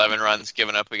 11 runs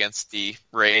given up against the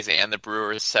Rays and the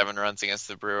Brewers, 7 runs against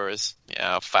the Brewers,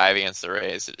 5 against the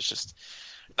Rays. It's just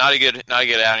not a good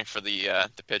outing for the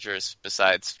pitchers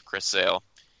besides Chris Sale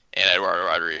and Eduardo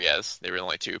Rodriguez. They were the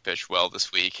only 2 who pitched well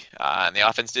this week, and the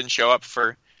offense didn't show up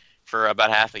for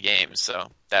about half the game. So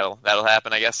that'll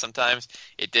happen, I guess. Sometimes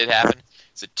it did happen.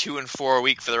 It's a 2-4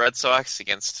 week for the Red Sox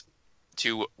against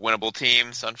 2 winnable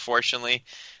teams, unfortunately.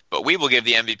 But we will give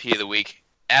the MVP of the week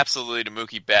absolutely to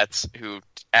Mookie Betts, who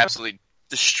absolutely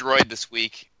destroyed this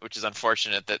week, which is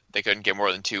unfortunate that they couldn't get more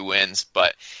than 2 wins.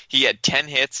 But he had 10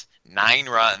 hits, 9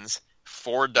 runs,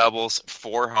 4 doubles,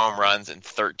 4 home runs, and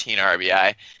 13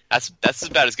 RBI. That's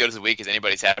about as good as a week as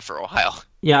anybody's had for a while.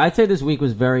 Yeah, I'd say this week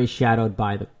was very shadowed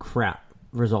by the crap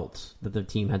results that the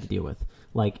team had to deal with.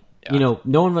 Like, no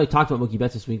one really talked about Mookie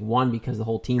Betts this week, one, because the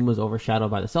whole team was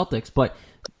overshadowed by the Celtics, but,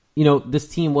 this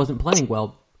team wasn't playing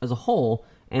well as a whole.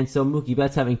 And so Mookie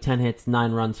Betts having 10 hits,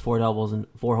 9 runs, 4 doubles, and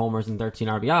 4 homers and 13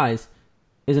 RBIs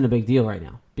isn't a big deal right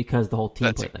now because the whole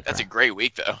team played like that. That's a great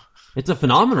week, though. It's a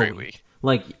phenomenal week.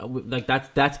 Like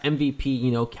that's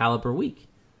MVP, caliber week.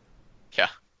 Yeah.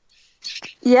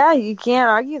 Yeah, you can't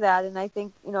argue that. And I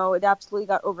think, it absolutely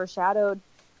got overshadowed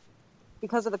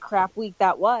because of the crap week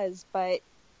that was. But,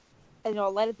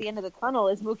 light at the end of the tunnel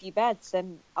is Mookie Betts.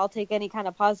 And I'll take any kind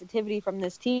of positivity from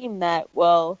this team that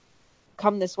will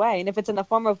come this way, and if it's in the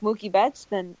form of Mookie Betts,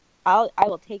 then I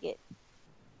will take it.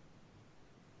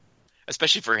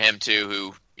 Especially for him too,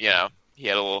 who he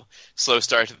had a little slow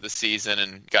start to the season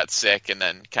and got sick, and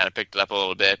then kind of picked it up a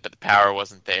little bit, but the power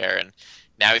wasn't there, and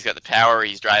now he's got the power.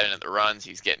 He's driving at the runs.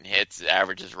 He's getting hits. His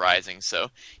average is rising, so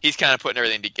he's kind of putting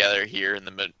everything together here in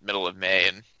the middle of May,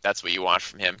 and that's what you want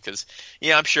from him. Because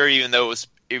I'm sure even though it was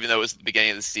the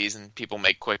beginning of the season, people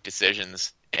make quick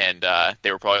decisions. And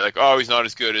they were probably like, "Oh, he's not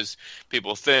as good as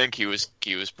people think. He was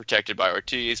protected by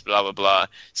Ortiz, blah blah blah."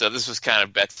 So this was kind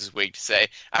of Betts' week to say,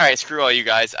 "All right, screw all you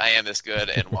guys. I am this good,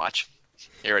 and watch.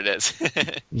 Here it is."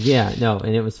 Yeah, no,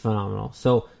 and it was phenomenal.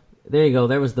 So there you go.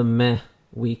 There was the meh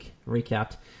week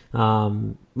recapped.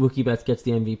 Mookie Betts gets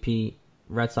the MVP.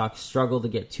 Red Sox struggle to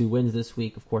get 2 wins this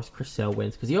week. Of course, Chris Sale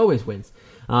wins because he always wins.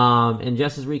 And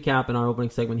Jess's recap in our opening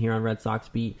segment here on Red Sox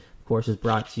Beat, of course, is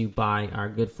brought to you by our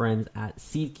good friends at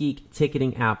SeatGeek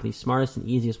Ticketing app, the smartest and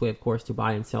easiest way, of course, to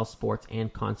buy and sell sports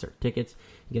and concert tickets.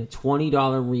 You get a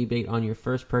 $20 rebate on your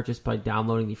first purchase by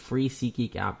downloading the free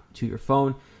SeatGeek app to your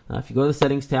phone. If you go to the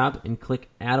settings tab and click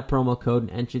add a promo code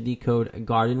and enter the code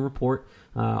Garden Report,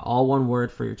 all one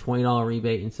word for your $20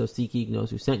 rebate, and so SeatGeek knows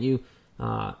who sent you.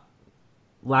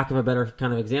 Lack of a better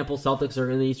kind of example, Celtics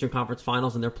are in the Eastern Conference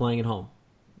Finals and they're playing at home.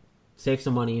 Save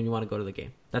some money and you want to go to the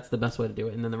game. That's the best way to do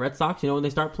it. And then the Red Sox, when they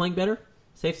start playing better,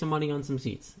 save some money on some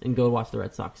seats and go watch the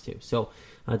Red Sox too. So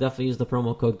definitely use the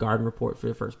promo code Garden Report for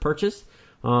your first purchase.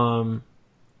 A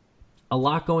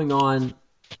lot going on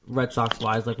Red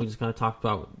Sox-wise, like we just kind of talked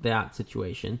about that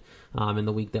situation in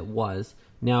the week that was.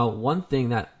 Now, one thing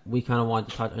that we kind of wanted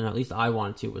to touch, and at least I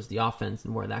wanted to, was the offense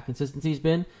and where that consistency's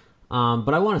been.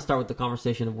 But I want to start with the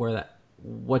conversation of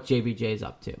what JBJ is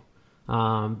up to.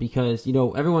 Because,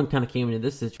 everyone kind of came into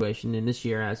this situation in this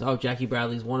year as, Jackie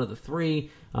Bradley's one of the 3,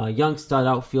 young stud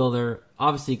outfielder,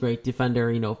 obviously great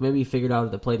defender, maybe he figured out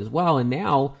at the plate as well. And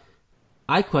now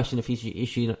I question if he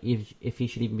should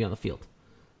even be on the field.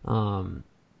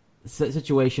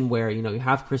 Situation where, you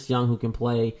have Chris Young who can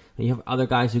play, and you have other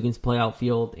guys who can play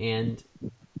outfield. And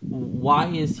why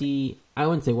is he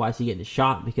getting a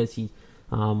shot? Because he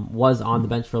was on the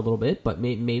bench for a little bit, but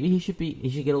maybe he should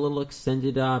get a little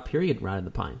extended period right in the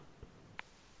Pine.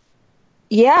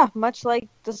 Yeah, much like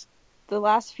the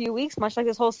last few weeks, much like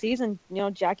this whole season,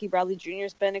 Jackie Bradley Jr.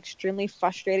 has been extremely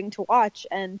frustrating to watch.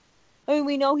 And I mean,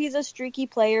 we know he's a streaky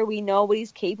player. We know what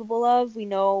he's capable of. We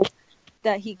know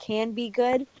that he can be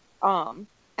good.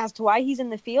 As to why he's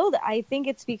in the field, I think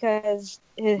it's because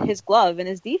his glove and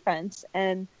his defense.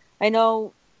 And I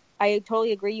know I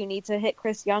totally agree you need to hit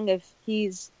Chris Young if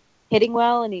he's hitting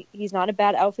well and he's not a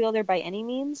bad outfielder by any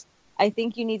means. I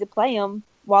think you need to play him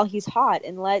while he's hot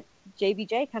and let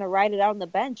JBJ kind of ride it out on the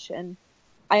bench. And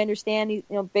I understand he's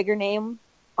bigger name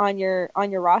on your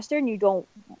roster, and you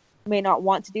may not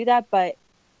want to do that, but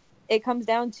it comes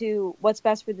down to what's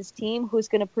best for this team, who's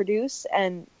going to produce,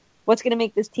 and what's going to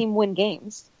make this team win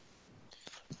games.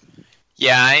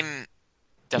 Yeah, I'm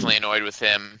definitely annoyed with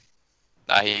him.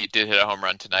 He did hit a home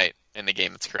run tonight in the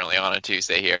game that's currently on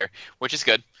Tuesday here, which is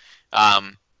good.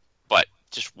 But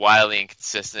just wildly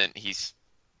inconsistent. He's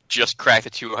just cracked the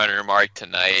 200 mark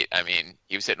tonight. I mean,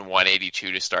 he was hitting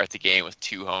 182 to start the game with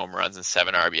 2 home runs and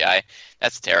 7 RBI.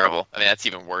 That's terrible. I mean, that's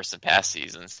even worse than past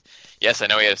seasons. Yes, I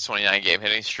know he had a 29-game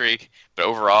hitting streak, but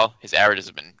overall, his averages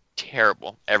have been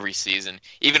terrible every season.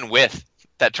 Even with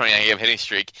that 29-game hitting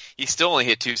streak, he still only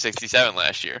hit 267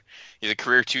 last year. He's a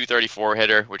career 234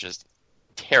 hitter, which is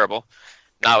terrible.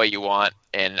 Not what you want,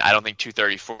 and I don't think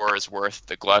 234 is worth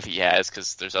the glove he has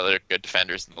because there's other good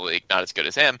defenders in the league, not as good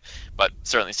as him, but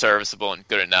certainly serviceable and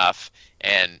good enough.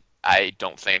 And I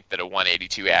don't think that a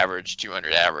 182 average,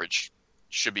 200 average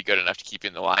should be good enough to keep you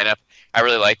in the lineup. I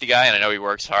really like the guy, and I know he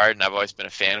works hard, and I've always been a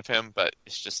fan of him, but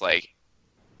it's just like,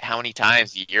 how many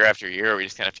times year after year are we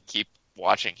just going to have to keep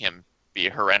watching him be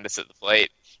horrendous at the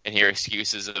plate and hear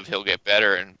excuses of he'll get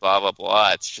better and blah, blah,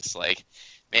 blah. It's just like,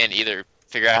 man, either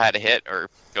figure out how to hit or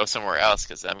go somewhere else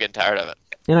because I'm getting tired of it.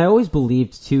 And I always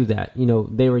believed, too, that,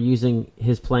 they were using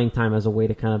his playing time as a way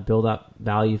to kind of build up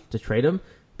value to trade him.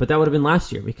 But that would have been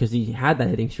last year because he had that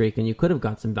hitting streak and you could have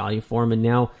got some value for him. And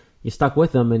now you stuck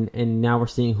with him and now we're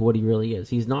seeing what he really is.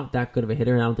 He's not that good of a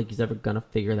hitter, and I don't think he's ever going to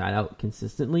figure that out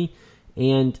consistently.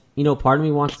 And, part of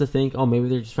me wants to think, oh, maybe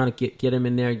they're just trying to get him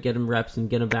in there, get him reps, and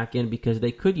get him back in because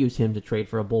they could use him to trade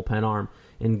for a bullpen arm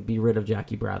and be rid of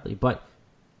Jackie Bradley. But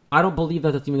I don't believe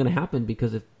that that's even going to happen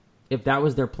because if that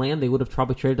was their plan, they would have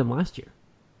probably traded him last year.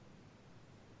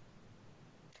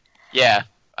 Yeah,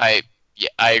 I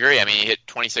agree. I mean, he hit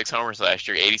 26 homers last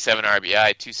year, 87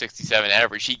 RBI, 267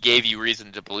 average. He gave you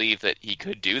reason to believe that he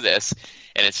could do this.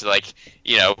 And it's like,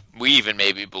 we even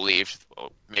maybe believed,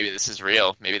 well, maybe this is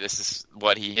real. Maybe this is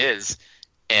what he is.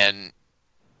 And,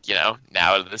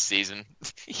 now this season,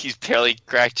 he's barely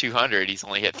cracked 200. He's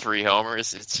only hit 3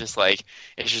 homers. It's just like,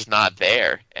 it's just not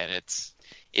there. And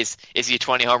is he a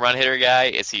 20 home run hitter guy?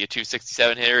 Is he a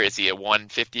 267 hitter? Is he a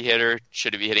 150 hitter?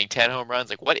 Should he be hitting 10 home runs?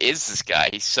 Like, what is this guy?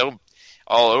 He's so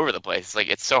all over the place. It's like,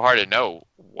 it's so hard to know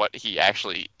what he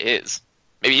actually is.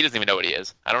 Maybe he doesn't even know what he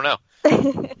is. I don't know.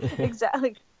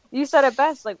 Exactly. You said it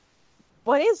best. Like,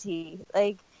 what is he?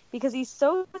 Like, because he's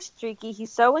so streaky,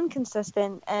 he's so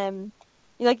inconsistent, and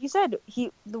like you said,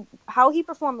 how he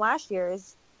performed last year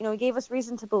is, he gave us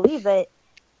reason to believe that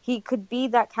he could be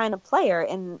that kind of player,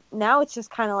 and now it's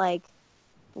just kind of like,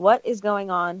 what is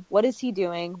going on? What is he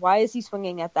doing? Why is he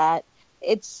swinging at that?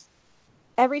 It's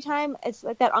every time it's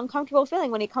like that uncomfortable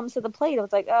feeling when he comes to the plate.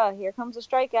 It's like, oh, here comes a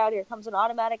strikeout, here comes an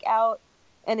automatic out,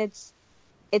 and it's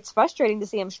frustrating to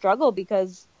see him struggle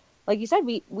because, like you said,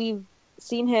 we've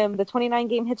seen him, the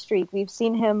 29-game hit streak, we've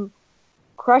seen him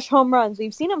crush home runs,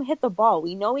 we've seen him hit the ball.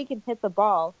 We know he can hit the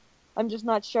ball. I'm just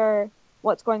not sure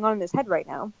what's going on in his head right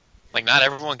now. Like, not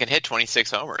everyone can hit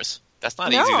 26 homers. That's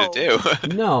not easy to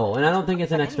do. No, and I don't think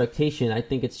it's an expectation. I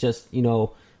think it's just,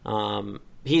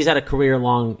 he's had a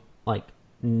career-long,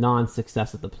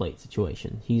 non-success at the plate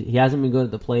situation. He hasn't been good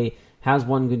at the plate, has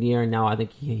one good year, and now I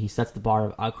think he sets the bar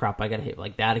of, oh, crap, I got to hit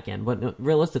like that again. But no,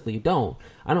 realistically, you don't.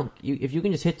 If you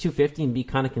can just hit 250 and be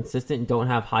kind of consistent and don't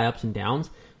have high ups and downs,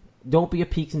 don't be a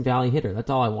peaks and valley hitter.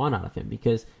 That's all I want out of him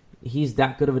because he's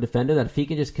that good of a defender that if he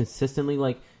can just consistently,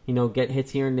 get hits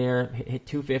here and there, hit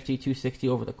 250, 260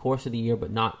 over the course of the year,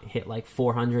 but not hit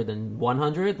 400 and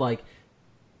 100,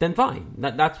 then fine.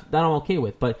 That I'm okay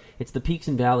with. But it's the peaks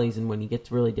and valleys, and when he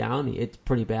gets really down, it's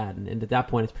pretty bad. And at that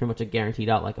point, it's pretty much a guaranteed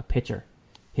out, like a pitcher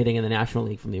hitting in the National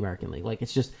League from the American League.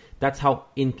 It's just, that's how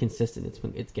inconsistent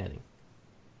it's getting.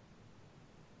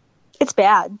 It's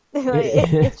bad.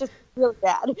 It's just really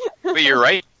bad. But you're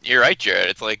right, Jared.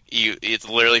 It's like it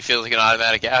literally feels like an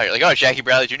automatic out. You're like, oh, Jackie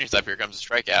Bradley Jr.'s up here, comes a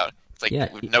strikeout. It's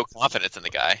like with no confidence in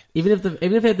the guy. Even if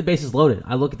they had the bases loaded,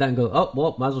 I look at that and go, oh,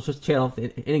 well, might as well switch the channel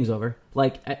if the inning's over. I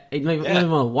don't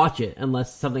even want to watch it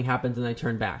unless something happens and I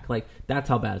turn back. That's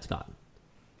how bad it's gotten.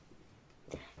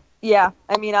 Yeah,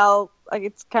 I mean, I'll like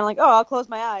it's kind of like, oh, I'll close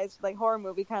my eyes, like horror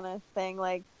movie kind of thing.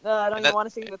 Like, I don't even want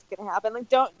to see what's gonna happen. Like,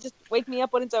 don't just wake me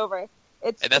up when it's over.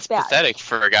 That's bad. pathetic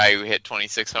for a guy who hit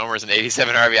 26 homers and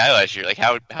 87 RBI last year. Like,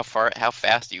 how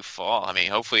fast do you fall? I mean,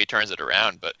 hopefully he turns it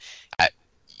around, but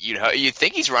you'd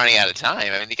think he's running out of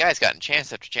time. I mean, the guy's gotten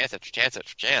chance after chance after chance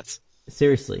after chance.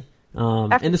 Seriously.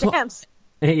 After chance.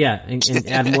 Yeah, and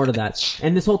add more to that.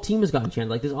 And this whole team has gotten chances.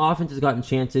 Like, this offense has gotten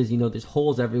chances. There's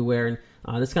holes everywhere.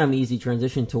 And this is kind of an easy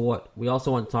transition to what we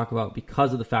also want to talk about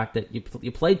because of the fact that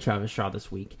you played Travis Shaw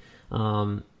this week.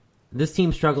 This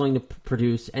team's struggling to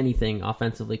produce anything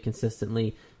offensively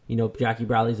consistently. Jackie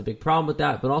Bradley's a big problem with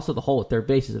that, but also the hole at third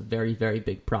base is a very, very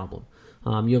big problem.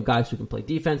 You have guys who can play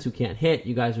defense, who can't hit.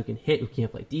 You guys who can hit, who can't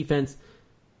play defense.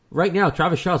 Right now,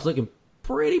 Travis Shaw's looking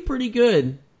pretty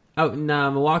good out in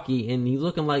Milwaukee, and he's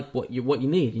looking like what you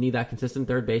need. You need that consistent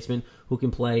third baseman who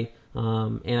can play.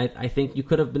 And I think you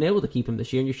could have been able to keep him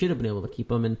this year, and you should have been able to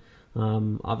keep him. And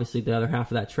obviously, the other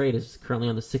half of that trade is currently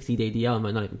on the 60-day DL and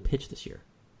might not even pitch this year.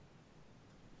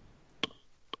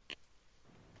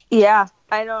 Yeah,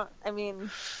 you're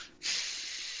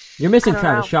missing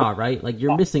Travis Shaw, right? Like,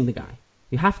 you're missing the guy.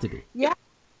 You have to be. Yeah,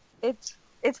 it's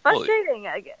frustrating.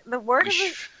 The word of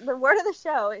the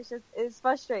show is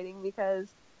frustrating because,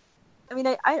 I mean,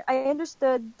 I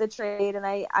understood the trade and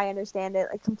I understand it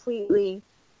like completely,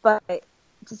 but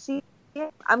to see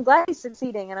it, I'm glad he's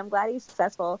succeeding and I'm glad he's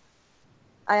successful.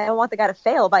 I don't want the guy to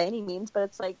fail by any means, but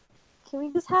it's like, can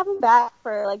we just have him back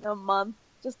for like a month,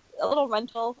 just a little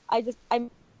rental?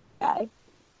 I'm guy.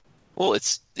 Well,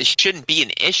 this shouldn't be an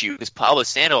issue because Pablo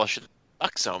Sandoval should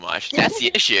suck so much. That's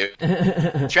the issue.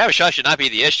 Travis Shaw should not be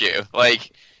the issue.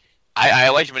 Like, I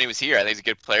liked him when he was here. I think he's a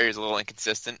good player. He's a little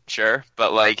inconsistent, sure,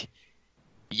 but like,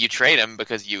 you trade him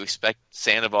because you expect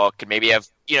Sandoval could maybe have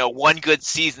one good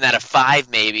season out of 5,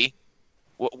 maybe.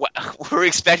 What we're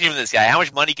expecting from this guy? How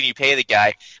much money can you pay the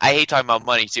guy? I hate talking about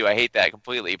money too. I hate that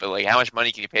completely. But like, how much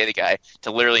money can you pay the guy to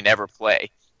literally never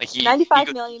play? Like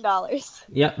 $95 million.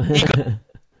 Yep. He goes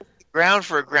ground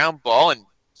for a ground ball and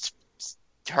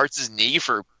hurts his knee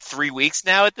for 3 weeks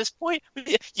now at this point.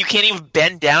 You can't even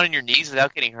bend down in your knees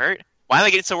without getting hurt. Why am I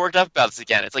getting so worked up about this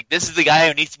again? It's like, this is the guy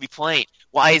who needs to be playing.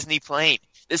 Why isn't he playing?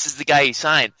 This is the guy you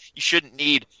signed. You shouldn't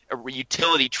need a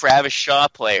utility Travis Shaw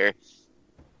player.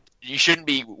 You shouldn't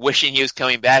be wishing he was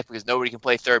coming back because nobody can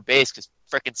play third base because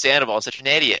frickin' Sandoval is such an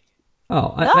idiot.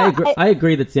 Oh, I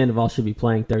agree that Sandoval should be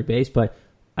playing third base, but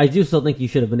I do still think you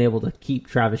should have been able to keep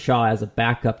Travis Shaw as a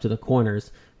backup to the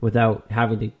corners without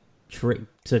having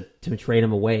to trade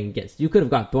him away and get. You could have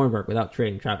got Thornburg without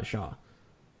trading Travis Shaw.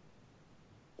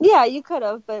 Yeah, you could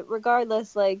have, but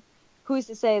regardless, like, who's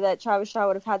to say that Travis Shaw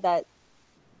would have had that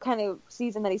kind of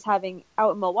season that he's having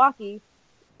out in Milwaukee?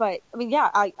 But I mean, yeah,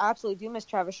 I absolutely do miss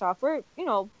Travis Shaw for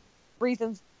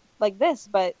reasons like this.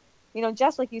 But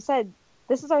just like you said,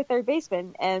 this is our third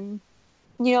baseman, and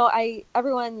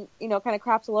everyone, kind of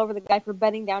craps all over the guy for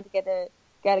bending down to get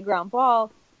a ground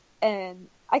ball. And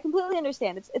I completely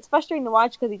understand. It's frustrating to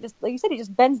watch because he just, like you said, he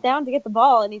just bends down to get the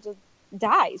ball and he just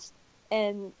dies.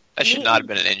 And that should not have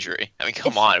been an injury. I mean,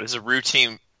 come on. It was a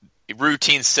routine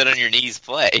sit on your knees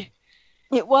play.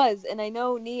 It was. And I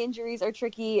know knee injuries are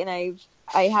tricky, and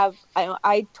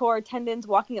I tore tendons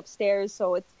walking upstairs.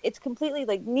 So it's completely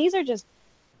like, knees are just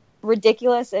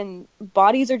ridiculous and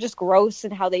bodies are just gross in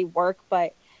how they work.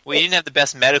 But you didn't have the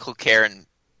best medical care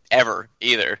ever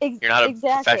either. You're not a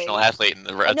professional athlete in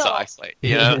the Red Sox,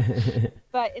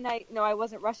 But I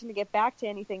wasn't rushing to get back to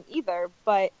anything either.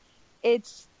 But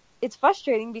it's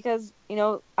frustrating because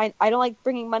I don't like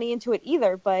bringing money into it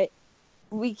either. But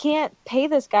we can't pay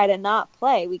this guy to not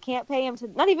play. We can't pay him to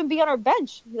not even be on our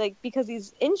bench, like, because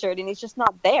he's injured and he's just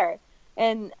not there.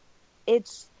 And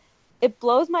it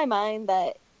blows my mind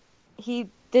that he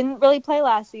didn't really play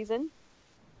last season.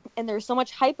 And there's so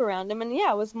much hype around him. And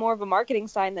yeah, it was more of a marketing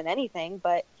sign than anything.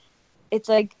 But it's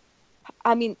like,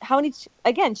 I mean, how many,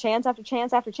 again, chance after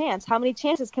chance after chance, how many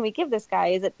chances can we give this guy?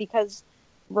 Is it because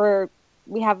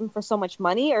we have him for so much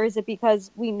money, or is it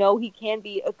because we know he can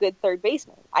be a good third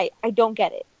baseman? I don't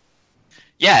get it.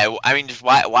 Yeah, I mean, just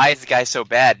why is the guy so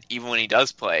bad even when he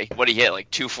does play? What did he hit,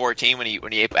 like 214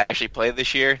 when he actually played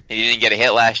this year? He didn't get a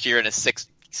hit last year in his six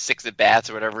at bats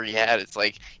or whatever he had. It's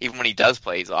like, even when he does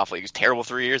play, he's awful. He was terrible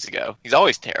 3 years ago. He's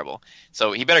always terrible.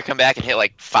 So he better come back and hit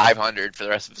like 500 for the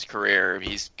rest of his career.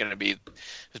 He's going to be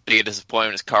as big a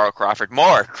disappointment as Carl Crawford.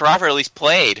 Crawford at least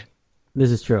played. This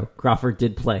is true. Crawford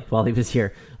did play while he was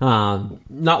here.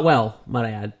 Not well, might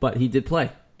I add, but he did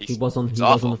play. He was on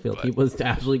the field. But... He was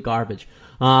absolutely garbage.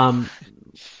 I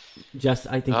think Jess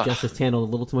has handled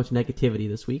a little too much negativity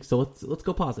this week, so let's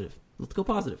go positive. Let's go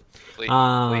positive.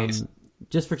 Please.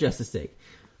 Just for Jess's sake.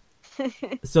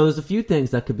 So there's a few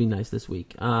things that could be nice this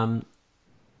week.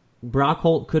 Brock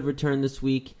Holt could return this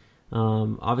week.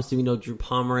 Obviously, we know Drew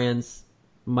Pomeranz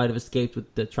might have escaped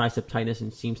with the tricep tightness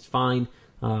and seems fine.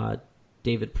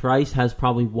 David Price has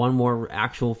probably one more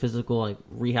actual physical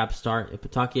rehab start at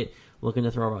Pawtucket, looking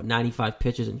to throw about 95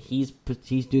 pitches, and he's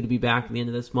due to be back at the end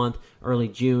of this month, early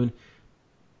June.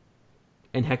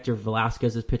 And Hector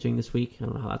Velasquez is pitching this week. I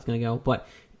don't know how that's going to go, but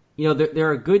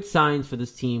there are good signs for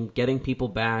this team, getting people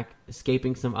back,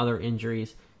 escaping some other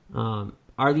injuries.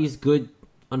 Are these good,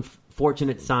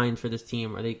 unfortunate signs for this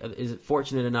team? Is it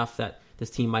fortunate enough that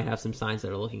this team might have some signs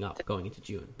that are looking up going into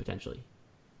June, potentially?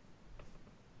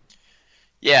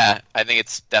 Yeah, I think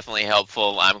it's definitely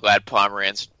helpful. I'm glad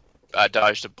Pomeranz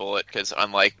dodged a bullet because,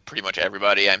 unlike pretty much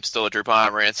everybody, I'm still a Drew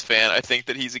Pomeranz fan. I think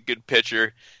that he's a good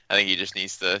pitcher. I think he just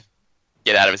needs to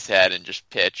get out of his head and just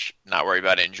pitch, not worry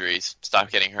about injuries,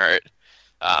 stop getting hurt.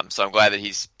 So I'm glad that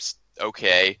he's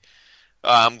okay.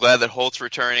 I'm glad that Holt's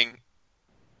returning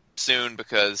soon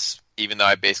because even though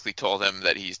I basically told him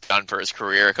that he's done for his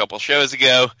career a couple shows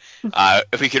ago,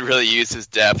 we could really use his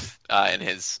depth and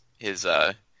his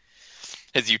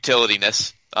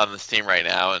utility-ness on this team right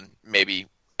now, and maybe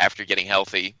after getting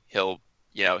healthy, he'll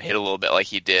hit a little bit like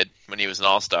he did when he was an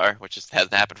all-star, which just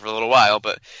hasn't happened for a little while,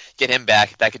 but get him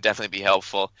back, that could definitely be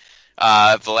helpful.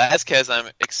 Velasquez I'm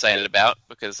excited about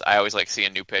because I always like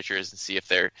seeing new pitchers and see if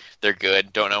they're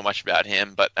good. Don't know much about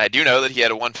him, but I do know that he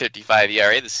had a 1.55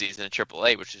 ERA this season in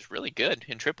AAA, which is really good.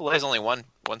 And AAA is only one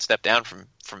step down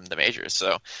from the majors,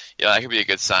 so that could be a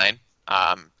good sign.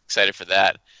 Excited for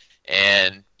that.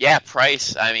 And yeah,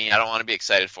 Price, I don't want to be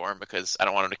excited for him because I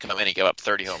don't want him to come in and give up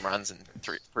 30 home runs in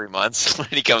three months when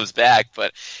he comes back.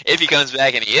 But if he comes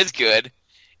back and he is good,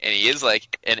 and he is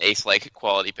like an ace-like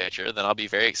quality pitcher, then I'll be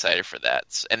very excited for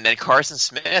that. And then Carson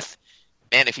Smith,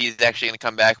 man, if he's actually going to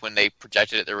come back when they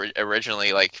projected it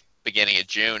originally, like beginning of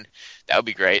June, that would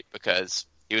be great because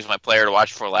he was my player to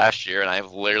watch for last year, and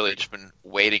I've literally just been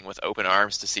waiting with open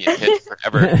arms to see him pitch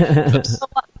forever.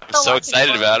 I'm so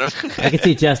excited about him. I can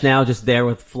see Jess now just there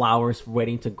with flowers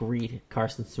waiting to greet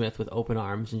Carson Smith with open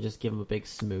arms and just give him a big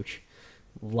smooch.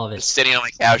 Love it. Just sitting on my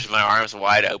couch with my arms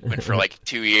wide open for like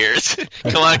 2 years.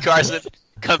 Come on, Carson.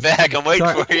 Come back. I'm waiting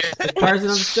for you. Carson,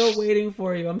 I'm still waiting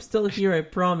for you. I'm still here, I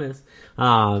promise.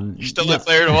 You're still a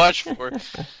player to watch for.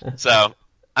 So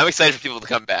I'm excited for people to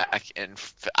come back. And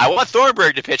I want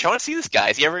Thornburg to pitch. I want to see this guy.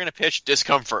 Is he ever going to pitch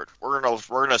discomfort? We're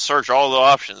gonna search all the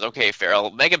options. Okay,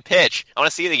 Farrell, make him pitch. I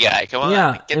want to see the guy. Come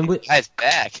on. Get the guys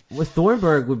back. With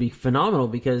Thornburg would be phenomenal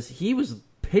because he was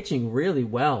pitching really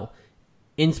well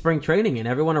in spring training, and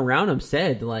everyone around him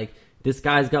said, this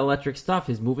guy's got electric stuff.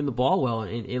 He's moving the ball well,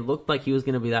 and it looked like he was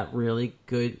going to be that really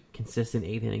good, consistent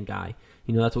eighth-inning guy.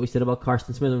 That's what we said about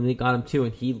Carson Smith when we got him, too,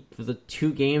 and he, for the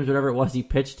 2 games, whatever it was, he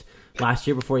pitched last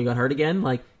year before he got hurt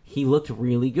again, he looked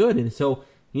really good. And so,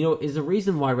 is the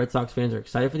reason why Red Sox fans are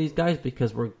excited for these guys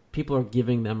because people are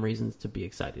giving them reasons to be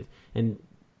excited. And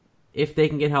if they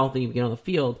can get healthy and get on the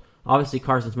field, obviously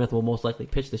Carson Smith will most likely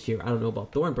pitch this year. I don't know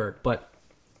about Thornburg, but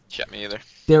me either.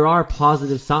 There are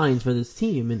positive signs for this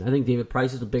team, and I think David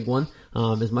Price is a big one.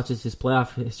 As much as his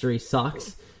playoff history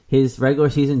sucks, his regular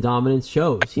season dominance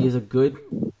shows. He is a good,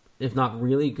 if not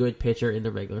really good, pitcher in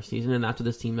the regular season, and that's what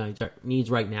this team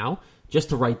needs right now, just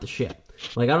to right the ship.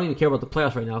 I don't even care about the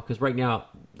playoffs right now, because right now,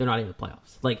 they're not in the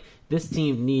playoffs. This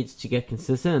team needs to get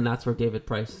consistent, and that's where David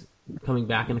Price coming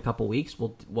back in a couple weeks,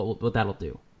 what that'll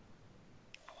do.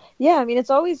 Yeah, it's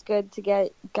always good to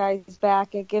get guys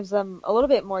back. It gives them a little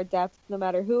bit more depth, no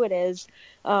matter who it is.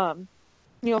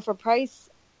 For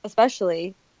Price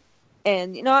especially,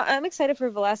 and I'm excited for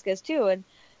Velasquez too. And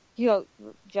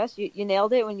Jess, you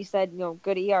nailed it when you said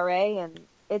good ERA, and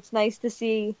it's nice to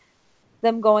see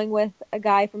them going with a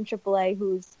guy from AAA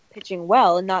who's pitching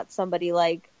well, and not somebody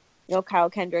like Kyle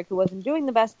Kendrick who wasn't doing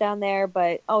the best down there,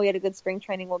 but he had a good spring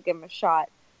training. We'll give him a shot.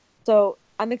 So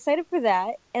I'm excited for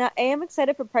that, and I am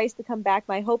excited for Price to come back.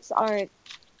 My hopes aren't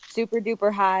super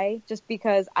duper high just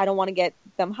because I don't want to get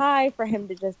them high for him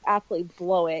to just absolutely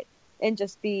blow it and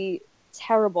just be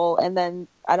terrible. And then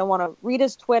I don't want to read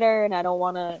his Twitter, and I don't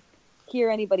want to hear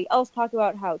anybody else talk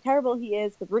about how terrible he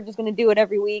is because we're just going to do it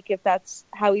every week if that's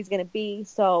how he's going to be.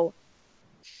 So,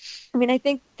 I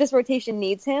think this rotation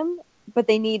needs him, but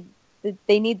they need the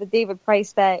David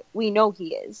Price that we know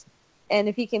he is. And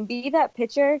if he can be that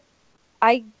pitcher,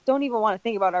 I don't even want to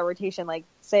think about our rotation like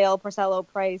Sale, Porcello,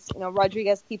 Price.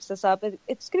 Rodriguez keeps this up.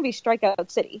 It's going to be strikeout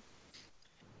city.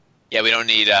 Yeah, we don't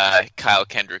need Kyle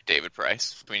Kendrick, David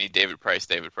Price. We need David Price,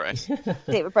 David Price.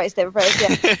 David Price,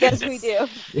 yeah. Yes, we do.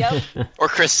 Yep. Or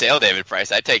Chris Sale, David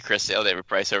Price. I'd take Chris Sale, David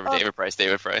Price over David Price,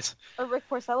 David Price. Or Rick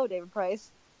Porcello, David Price.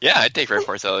 Yeah, I'd take Ray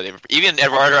Porcello, David. Even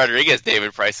Eduardo Rodriguez,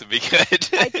 David Price would be good.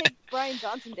 I take Brian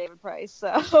Johnson, David Price.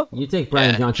 So You take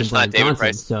Brian Johnson, just not Brian David Johnson.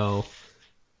 Price. So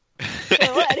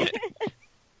so what?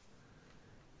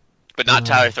 But not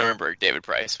Tyler Thornburg, David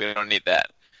Price. We don't need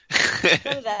that.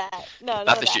 None of that. No,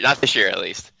 Not this year. Not this year, at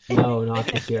least. no, not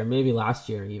this year. Maybe last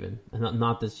year, even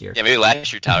not this year. Yeah, maybe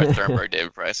last year, Tyler Thornburg,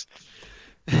 David Price.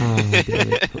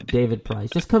 David Price,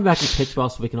 just come back and pitch well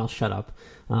so we can all shut up.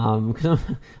 Because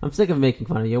I'm sick of making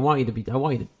fun of you. I want you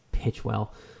to pitch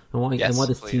well. I want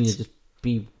this team to just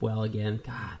be well again.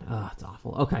 God, it's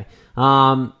awful. Okay.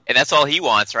 And that's all he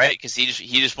wants, right? Because he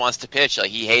just wants to pitch.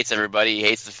 Like, he hates everybody. He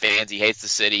hates the fans. He hates the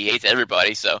city. He hates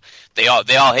everybody. So they all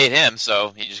hate him.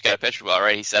 So he just got to pitch well,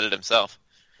 right? He said it himself.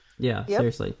 Yeah, Yep.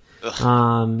 seriously.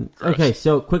 Okay,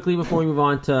 so quickly before we move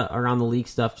on to around the league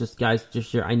stuff, just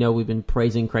here, I know we've been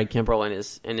praising Craig Kimbrel and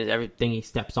his everything he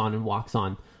steps on and walks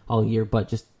on all year, but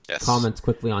just comments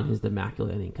quickly on his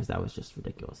immaculate inning, because that was just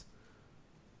ridiculous.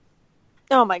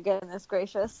 Oh my goodness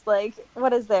gracious! Like,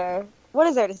 what is there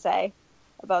to say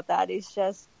about that? He's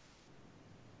just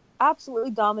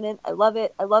absolutely dominant. I love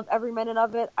it. I love every minute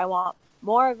of it. I want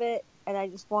more of it, and I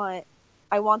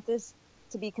want this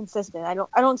to be consistent. I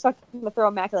don't expect him to throw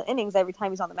immaculate innings every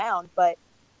time he's on the mound, but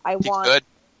He's good.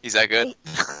 He's that good.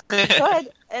 He's good,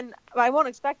 and I won't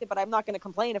expect it, but I'm not going to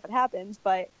complain if it happens.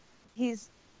 But he's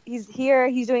here.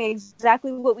 He's doing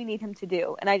exactly what we need him to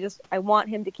do, and I want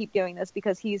him to keep doing this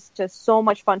because he's just so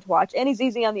much fun to watch, and he's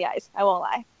easy on the ice. I won't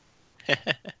lie.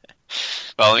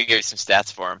 Well, let me give you some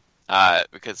stats for him,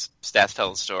 because stats tell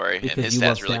the story, Because and his you stats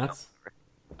love really. stats?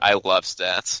 I love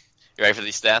stats. You ready for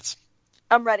these stats?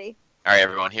 I'm ready. All right,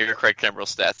 everyone. Here are Craig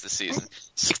Kimbrel's stats this season: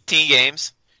 16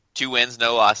 games, 2 wins,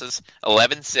 no losses,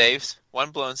 11 saves,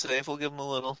 1 blown save. We'll give him a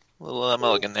little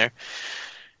mulligan there.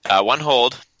 1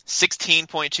 hold,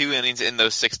 16.2 innings in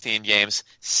those 16 games,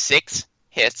 6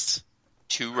 hits,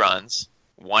 2 runs,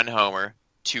 1 homer,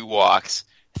 2 walks,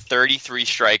 33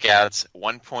 strikeouts,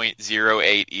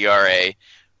 1.08 ERA,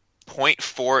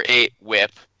 0.48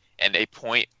 WHIP, and a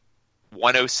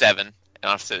 .107. I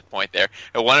don't have to say the point there.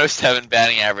 A 107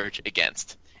 batting average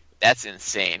against. That's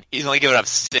insane. He's only given up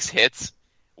 6 hits,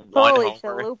 1 Holy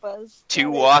homer, chalupas. 2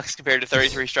 walks compared to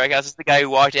 33 strikeouts. This is the guy who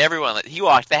walked everyone. He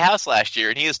walked the house last year,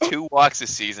 and he has 2 walks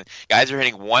this season. Guys are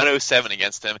hitting 107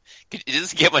 against him. It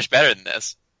doesn't get much better than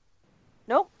this.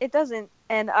 Nope, it doesn't.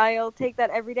 And I'll take that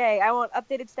every day. I want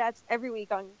updated stats every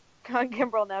week on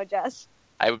Kimbrel now, Jess.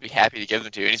 I would be happy to give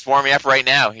them to you. And he's warming up right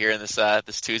now here in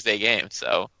this Tuesday game.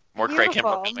 So more Craig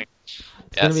Kimbrel coming.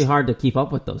 It's going to be hard to keep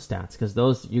up with those stats because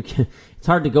it's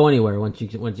hard to go anywhere once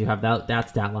you have that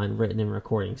stat line written and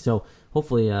recording. So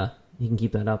hopefully he can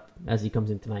keep that up as he comes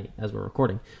in tonight as we're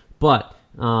recording. But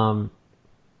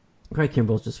Craig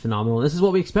Kimbrel is just phenomenal. This is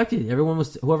what we expected.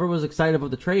 Whoever was excited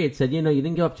about the trade said, you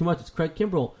didn't give up too much. It's Craig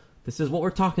Kimbrel. This is what we're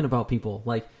talking about, people.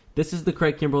 Like, this is the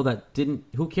Craig Kimbrel that didn't.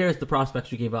 Who cares the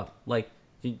prospects you gave up? Like,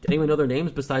 did anyone know their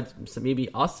names besides maybe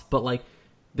us? But like,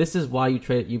 this is why you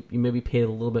trade. You maybe paid a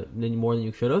little bit more than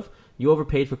you should have. You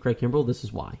overpaid for Craig Kimbrel. This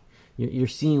is why. You're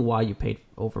seeing why you paid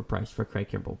overpriced for Craig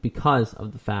Kimbrel, because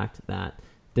of the fact that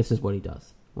this is what he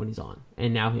does when he's on.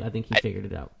 And now I think he figured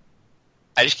it out.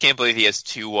 I just can't believe he has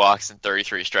 2 walks and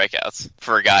 33 strikeouts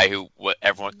for a guy who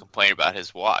everyone complained about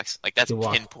his walks. Like, that's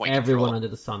pinpoint everyone control. under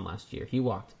the sun last year. He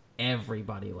walked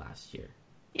everybody last year.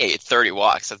 Yeah, he had 30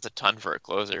 walks. That's a ton for a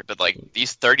closer. But like,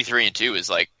 these 33 and 2 is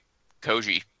like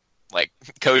Koji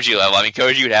level. I mean,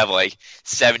 Koji would have like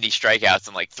 70 strikeouts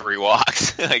and like 3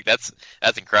 walks. Like, that's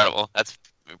incredible. That's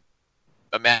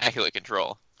immaculate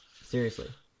control. Seriously.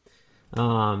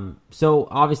 So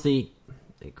obviously,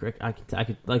 I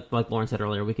could like Lauren said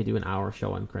earlier, we could do an hour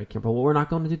show on Craig Kimbrel, but we're not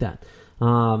going to do that.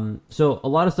 So a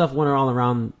lot of stuff went all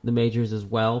around the majors as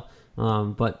well.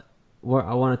 But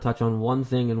I want to touch on one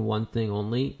thing and one thing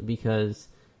only, because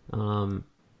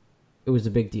it was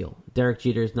a big deal. Derek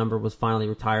Jeter's number was finally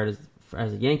retired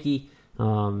as a Yankee,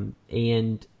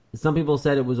 and some people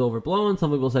said it was overblown.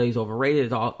 Some people said he's overrated.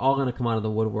 It's all going to come out of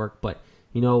the woodwork, but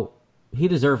he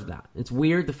deserved that. It's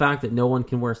weird, the fact that no one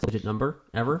can wear a digit number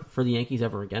ever for the Yankees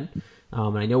ever again.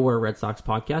 And I know we're a Red Sox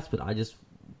podcast, but I just,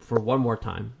 for one more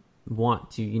time,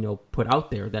 want to put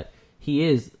out there that he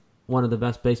is one of the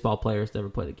best baseball players to ever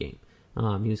play the game.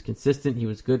 He was consistent. He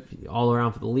was good all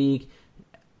around for the league.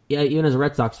 Yeah, even as a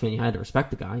Red Sox fan, you had to respect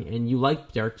the guy, and you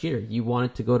liked Derek Jeter. You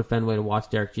wanted to go to Fenway to watch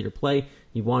Derek Jeter play.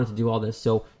 You wanted to do all this.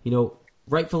 So,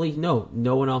 rightfully, no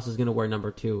one else is going to wear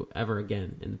number 2 ever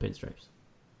again in the pinstripes.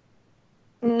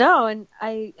 No, and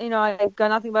I've got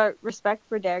nothing but respect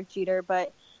for Derek Jeter,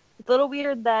 but it's a little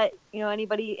weird that,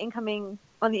 anybody incoming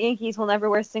on the Yankees will never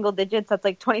wear single digits. That's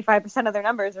like 25% of their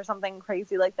numbers or something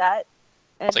crazy like that.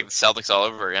 And it's like the Celtics all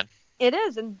over again. it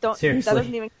is, and Seriously. that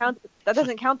doesn't even count. That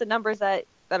doesn't count the numbers that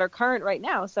are current right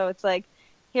now. So it's like,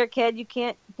 here, kid, you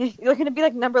can't. You're going to be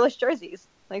like numberless jerseys.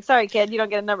 Like, sorry, kid, you don't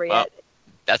get a number Well, yet.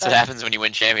 That's what happens when you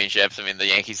win championships. I mean, the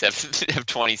Yankees have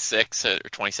 26 or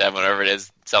 27, whatever it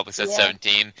is. Celtics have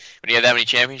 17. When you have that many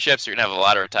championships, you're gonna have a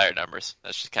lot of retired numbers.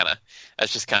 That's just kind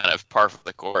of par for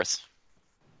the course.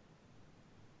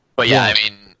 But yeah, I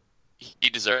mean, he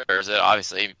deserves it.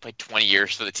 Obviously, he played 20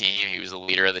 years for the team. He was the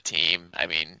leader of the team. I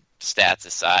mean, stats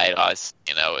aside,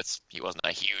 he wasn't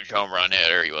a huge home run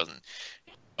hitter. He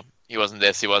wasn't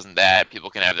this. He wasn't that.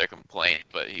 People can have their complaints,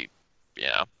 but he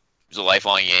was a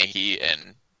lifelong Yankee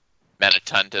and meant a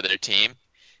ton to their team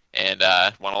and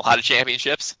won a lot of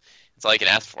championships. That's all you can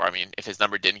ask for. I mean, if his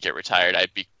number didn't get retired,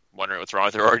 I'd be wondering what's wrong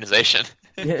with their organization.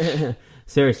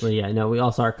 Seriously, yeah. No, we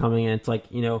all saw it coming, and it's like,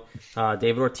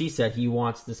 David Ortiz said he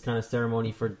wants this kind of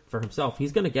ceremony for himself.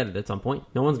 He's going to get it at some point.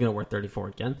 No one's going to wear 34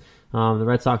 again. The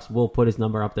Red Sox will put his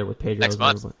number up there with Pedro's. Next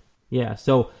month. Yeah,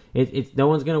 so it's no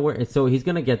one's going to wear it. So he's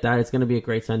going to get that. It's going to be a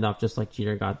great send-off just like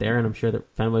Jeter got there, and I'm sure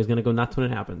that Fenway's going to go nuts when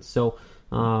it happens. So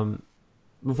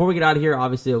before we get out of here,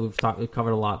 obviously we've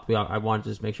covered a lot. I wanted to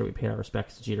just make sure we paid our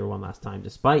respects to Jeter one last time.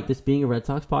 Despite this being a Red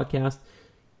Sox podcast,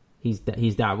 he's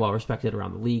that well respected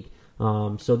around the league.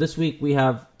 So this week we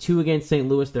have 2 against St.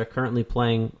 Louis. They're currently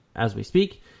playing as we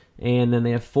speak. And then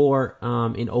they have 4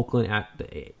 in Oakland at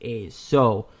the A's.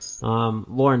 So,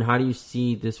 Lauren, how do you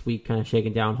see this week kind of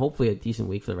shaking down? Hopefully a decent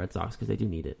week for the Red Sox because they do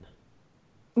need it.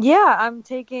 Yeah, I'm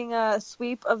taking a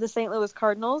sweep of the St. Louis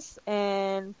Cardinals,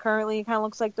 and currently it kind of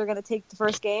looks like they're going to take the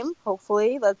first game.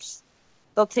 Hopefully,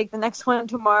 they'll take the next one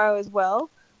tomorrow as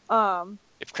well.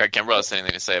 If Craig Kimbrel has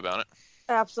anything to say about it.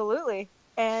 Absolutely.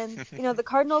 And, the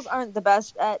Cardinals aren't the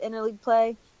best at interleague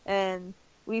play, and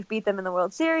we've beat them in the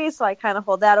World Series, so I kind of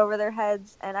hold that over their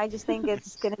heads. And I just think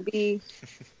it's going to be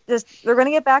they're going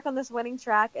to get back on this winning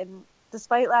track. And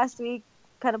despite last week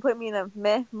kind of putting me in a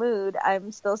meh mood,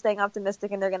 I'm still staying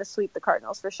optimistic, and they're going to sweep the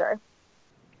Cardinals for sure.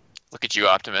 Look at you,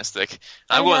 optimistic.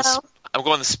 I'm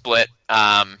going the split.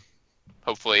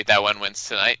 Hopefully that one wins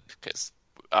tonight because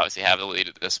obviously have the lead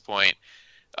at this point.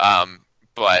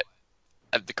 But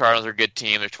the Cardinals are a good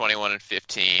team. They're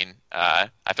 21-15. I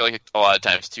feel like a lot of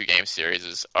times 2-game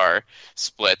series are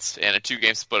splits, and a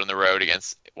 2-game split on the road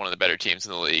against one of the better teams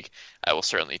in the league I will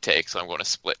certainly take, so I'm going to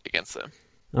split against them.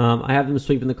 I have them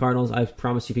sweeping the Cardinals. I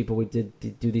promised you people we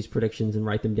did do these predictions and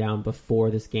write them down before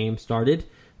this game started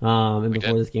and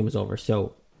before this game was over,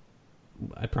 so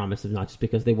I promise it's not just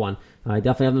because they won. I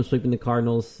definitely have them sweeping the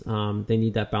Cardinals. They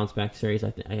need that bounce-back series.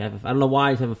 I don't know why.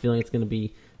 I just have a feeling it's going to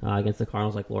be against the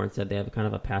Cardinals. Like Lauren said, they have kind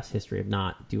of a past history of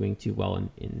not doing too well in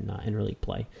interleague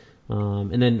play.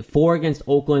 And then 4 against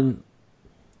Oakland.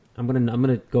 I'm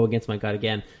gonna go against my gut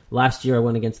again. Last year I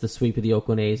went against the sweep of the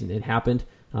Oakland A's, and it happened.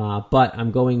 But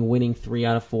I'm going winning 3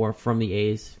 out of 4 from the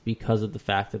A's because of the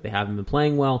fact that they haven't been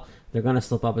playing well. They're going to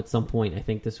slip up at some point, I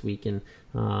think, this week. And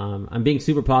I'm being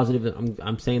super positive.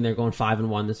 I'm saying they're going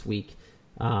 5-1 this week,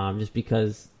 just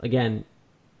because, again,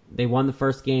 they won the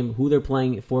first game. Who they're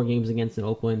playing 4 games against in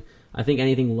Oakland, I think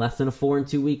anything less than a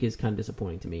 4-2 week is kind of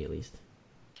disappointing to me, at least.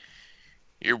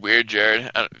 You're weird,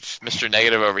 Jared. Mr.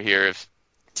 Negative over here. If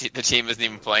the team isn't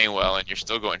even playing well and you're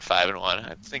still going 5-1,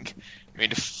 I think you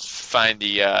need to find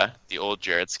the old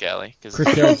Jared Scally.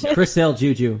 Chris Sale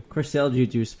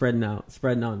Juju spreading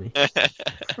on me.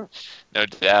 No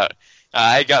doubt.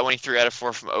 I got winning 3 out of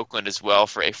 4 from Oakland as well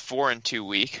for a 4-2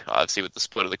 week, obviously with the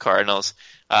split of the Cardinals.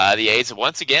 The A's,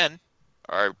 once again,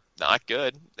 are not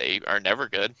good. They are never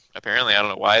good. Apparently, I don't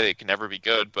know why they can never be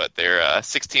good, but they're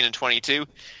 16-22.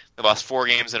 They lost 4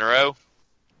 games in a row.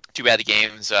 Too bad the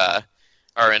games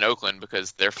are in Oakland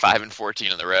because they're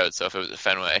 5-14 on the road. So if it was at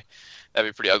Fenway, that'd be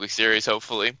a pretty ugly series,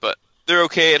 hopefully. But they're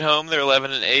okay at home. They're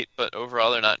 11-8, but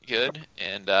overall they're not good.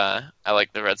 And I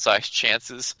like the Red Sox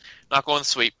chances. Not going to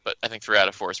sweep, but I think 3 out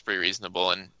of 4 is pretty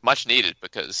reasonable and much needed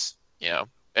because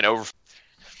an over.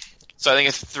 So I think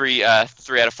it's 3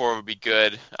 out of 4 would be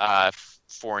good.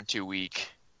 4-2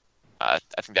 week. I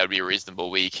think that would be a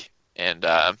reasonable week. And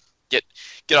get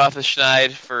off the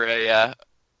schneid for a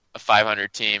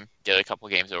 500 team. Get a couple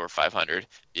games over 500.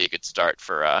 Be a good start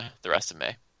for the rest of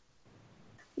May.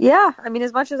 Yeah, I mean,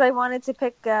 as much as I wanted to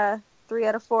pick 3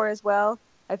 out of 4 as well,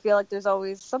 I feel like there's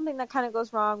always something that kind of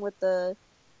goes wrong with the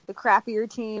crappier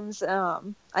teams.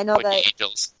 I know like that the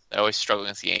Angels. They always struggle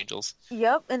against the Angels.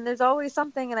 Yep, and there's always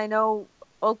something, and I know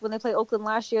when they played Oakland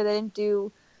last year, they didn't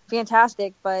do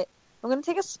fantastic, but I'm going to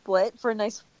take a split for a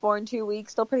nice 4-2 week.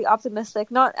 Still pretty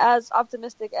optimistic. Not as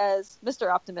optimistic as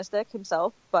Mr. Optimistic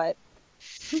himself, but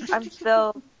I'm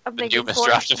thinking Mr.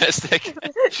 Optimistic.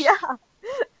 Yeah.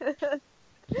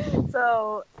 So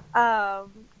So,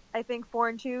 I think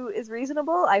 4-2 is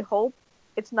reasonable. I hope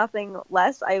it's nothing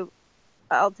less.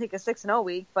 I'll take a 6-0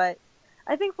 week, but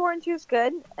I think 4-2 is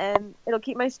good, and it'll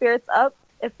keep my spirits up.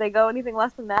 If they go anything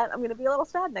less than that, I'm going to be a little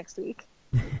sad next week.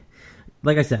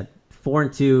 Like I said,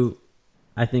 4-2.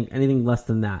 I think anything less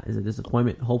than that is a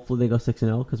disappointment. Hopefully they go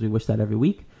 6-0 because we wish that every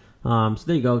week. So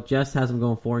there you go. Jess has them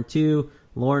going 4-2.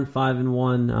 Lauren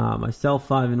 5-1. Myself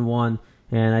 5-1.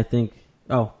 And I think,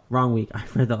 wrong week. I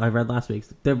read last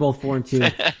week's. They're both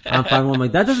 4-2. I'm 5-1. I'm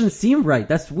like, that doesn't seem right.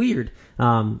 That's weird.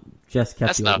 Jess kept.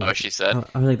 That's not what she said.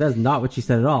 I was like, that's not what she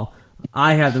said at all.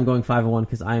 I have them going 5-1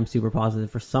 because I am super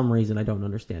positive. For some reason, I don't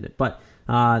understand it. But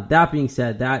that being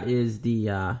said, that is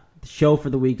the show for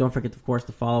the week. Don't forget, of course,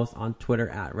 to follow us on Twitter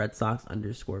at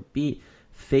 @RedSox_beat.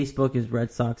 Facebook is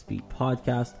Red Sox Beat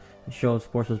Podcast. The show,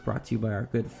 of course, was brought to you by our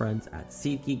good friends at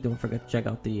SeatGeek. Don't forget to check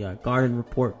out the Garden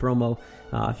Report promo.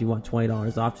 If you want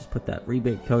 $20 off, just put that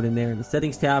rebate code in there in the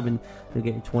settings tab, and you'll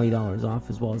get your $20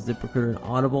 off, as well as ZipRecruiter and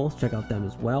Audible. Check out them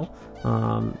as well.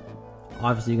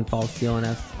 Obviously, you can follow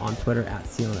CLNS on Twitter at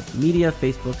CLNS Media.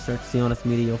 Facebook, search CLNS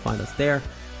Media. You'll find us there.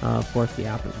 Of course, the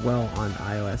app as well on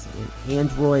iOS and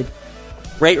Android.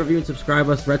 Rate, review, and subscribe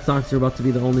us. Red Sox are about to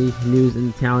be the only news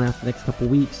in town after the next couple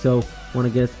weeks, so want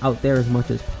to get us out there as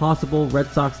much as possible. Red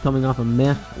Sox coming off a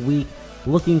meh week,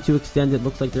 looking to extend it.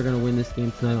 Looks like they're going to win this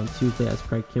game tonight on Tuesday, as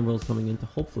Craig Kimbrel is coming in to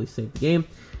hopefully save the game.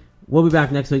 We'll be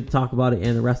back next week to talk about it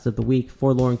and the rest of the week.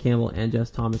 For Lauren Campbell and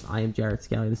Jess Thomas, I am Jared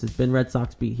Scally. This has been Red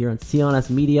Sox Beat here on CLNS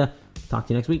Media. Talk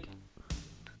to you next week.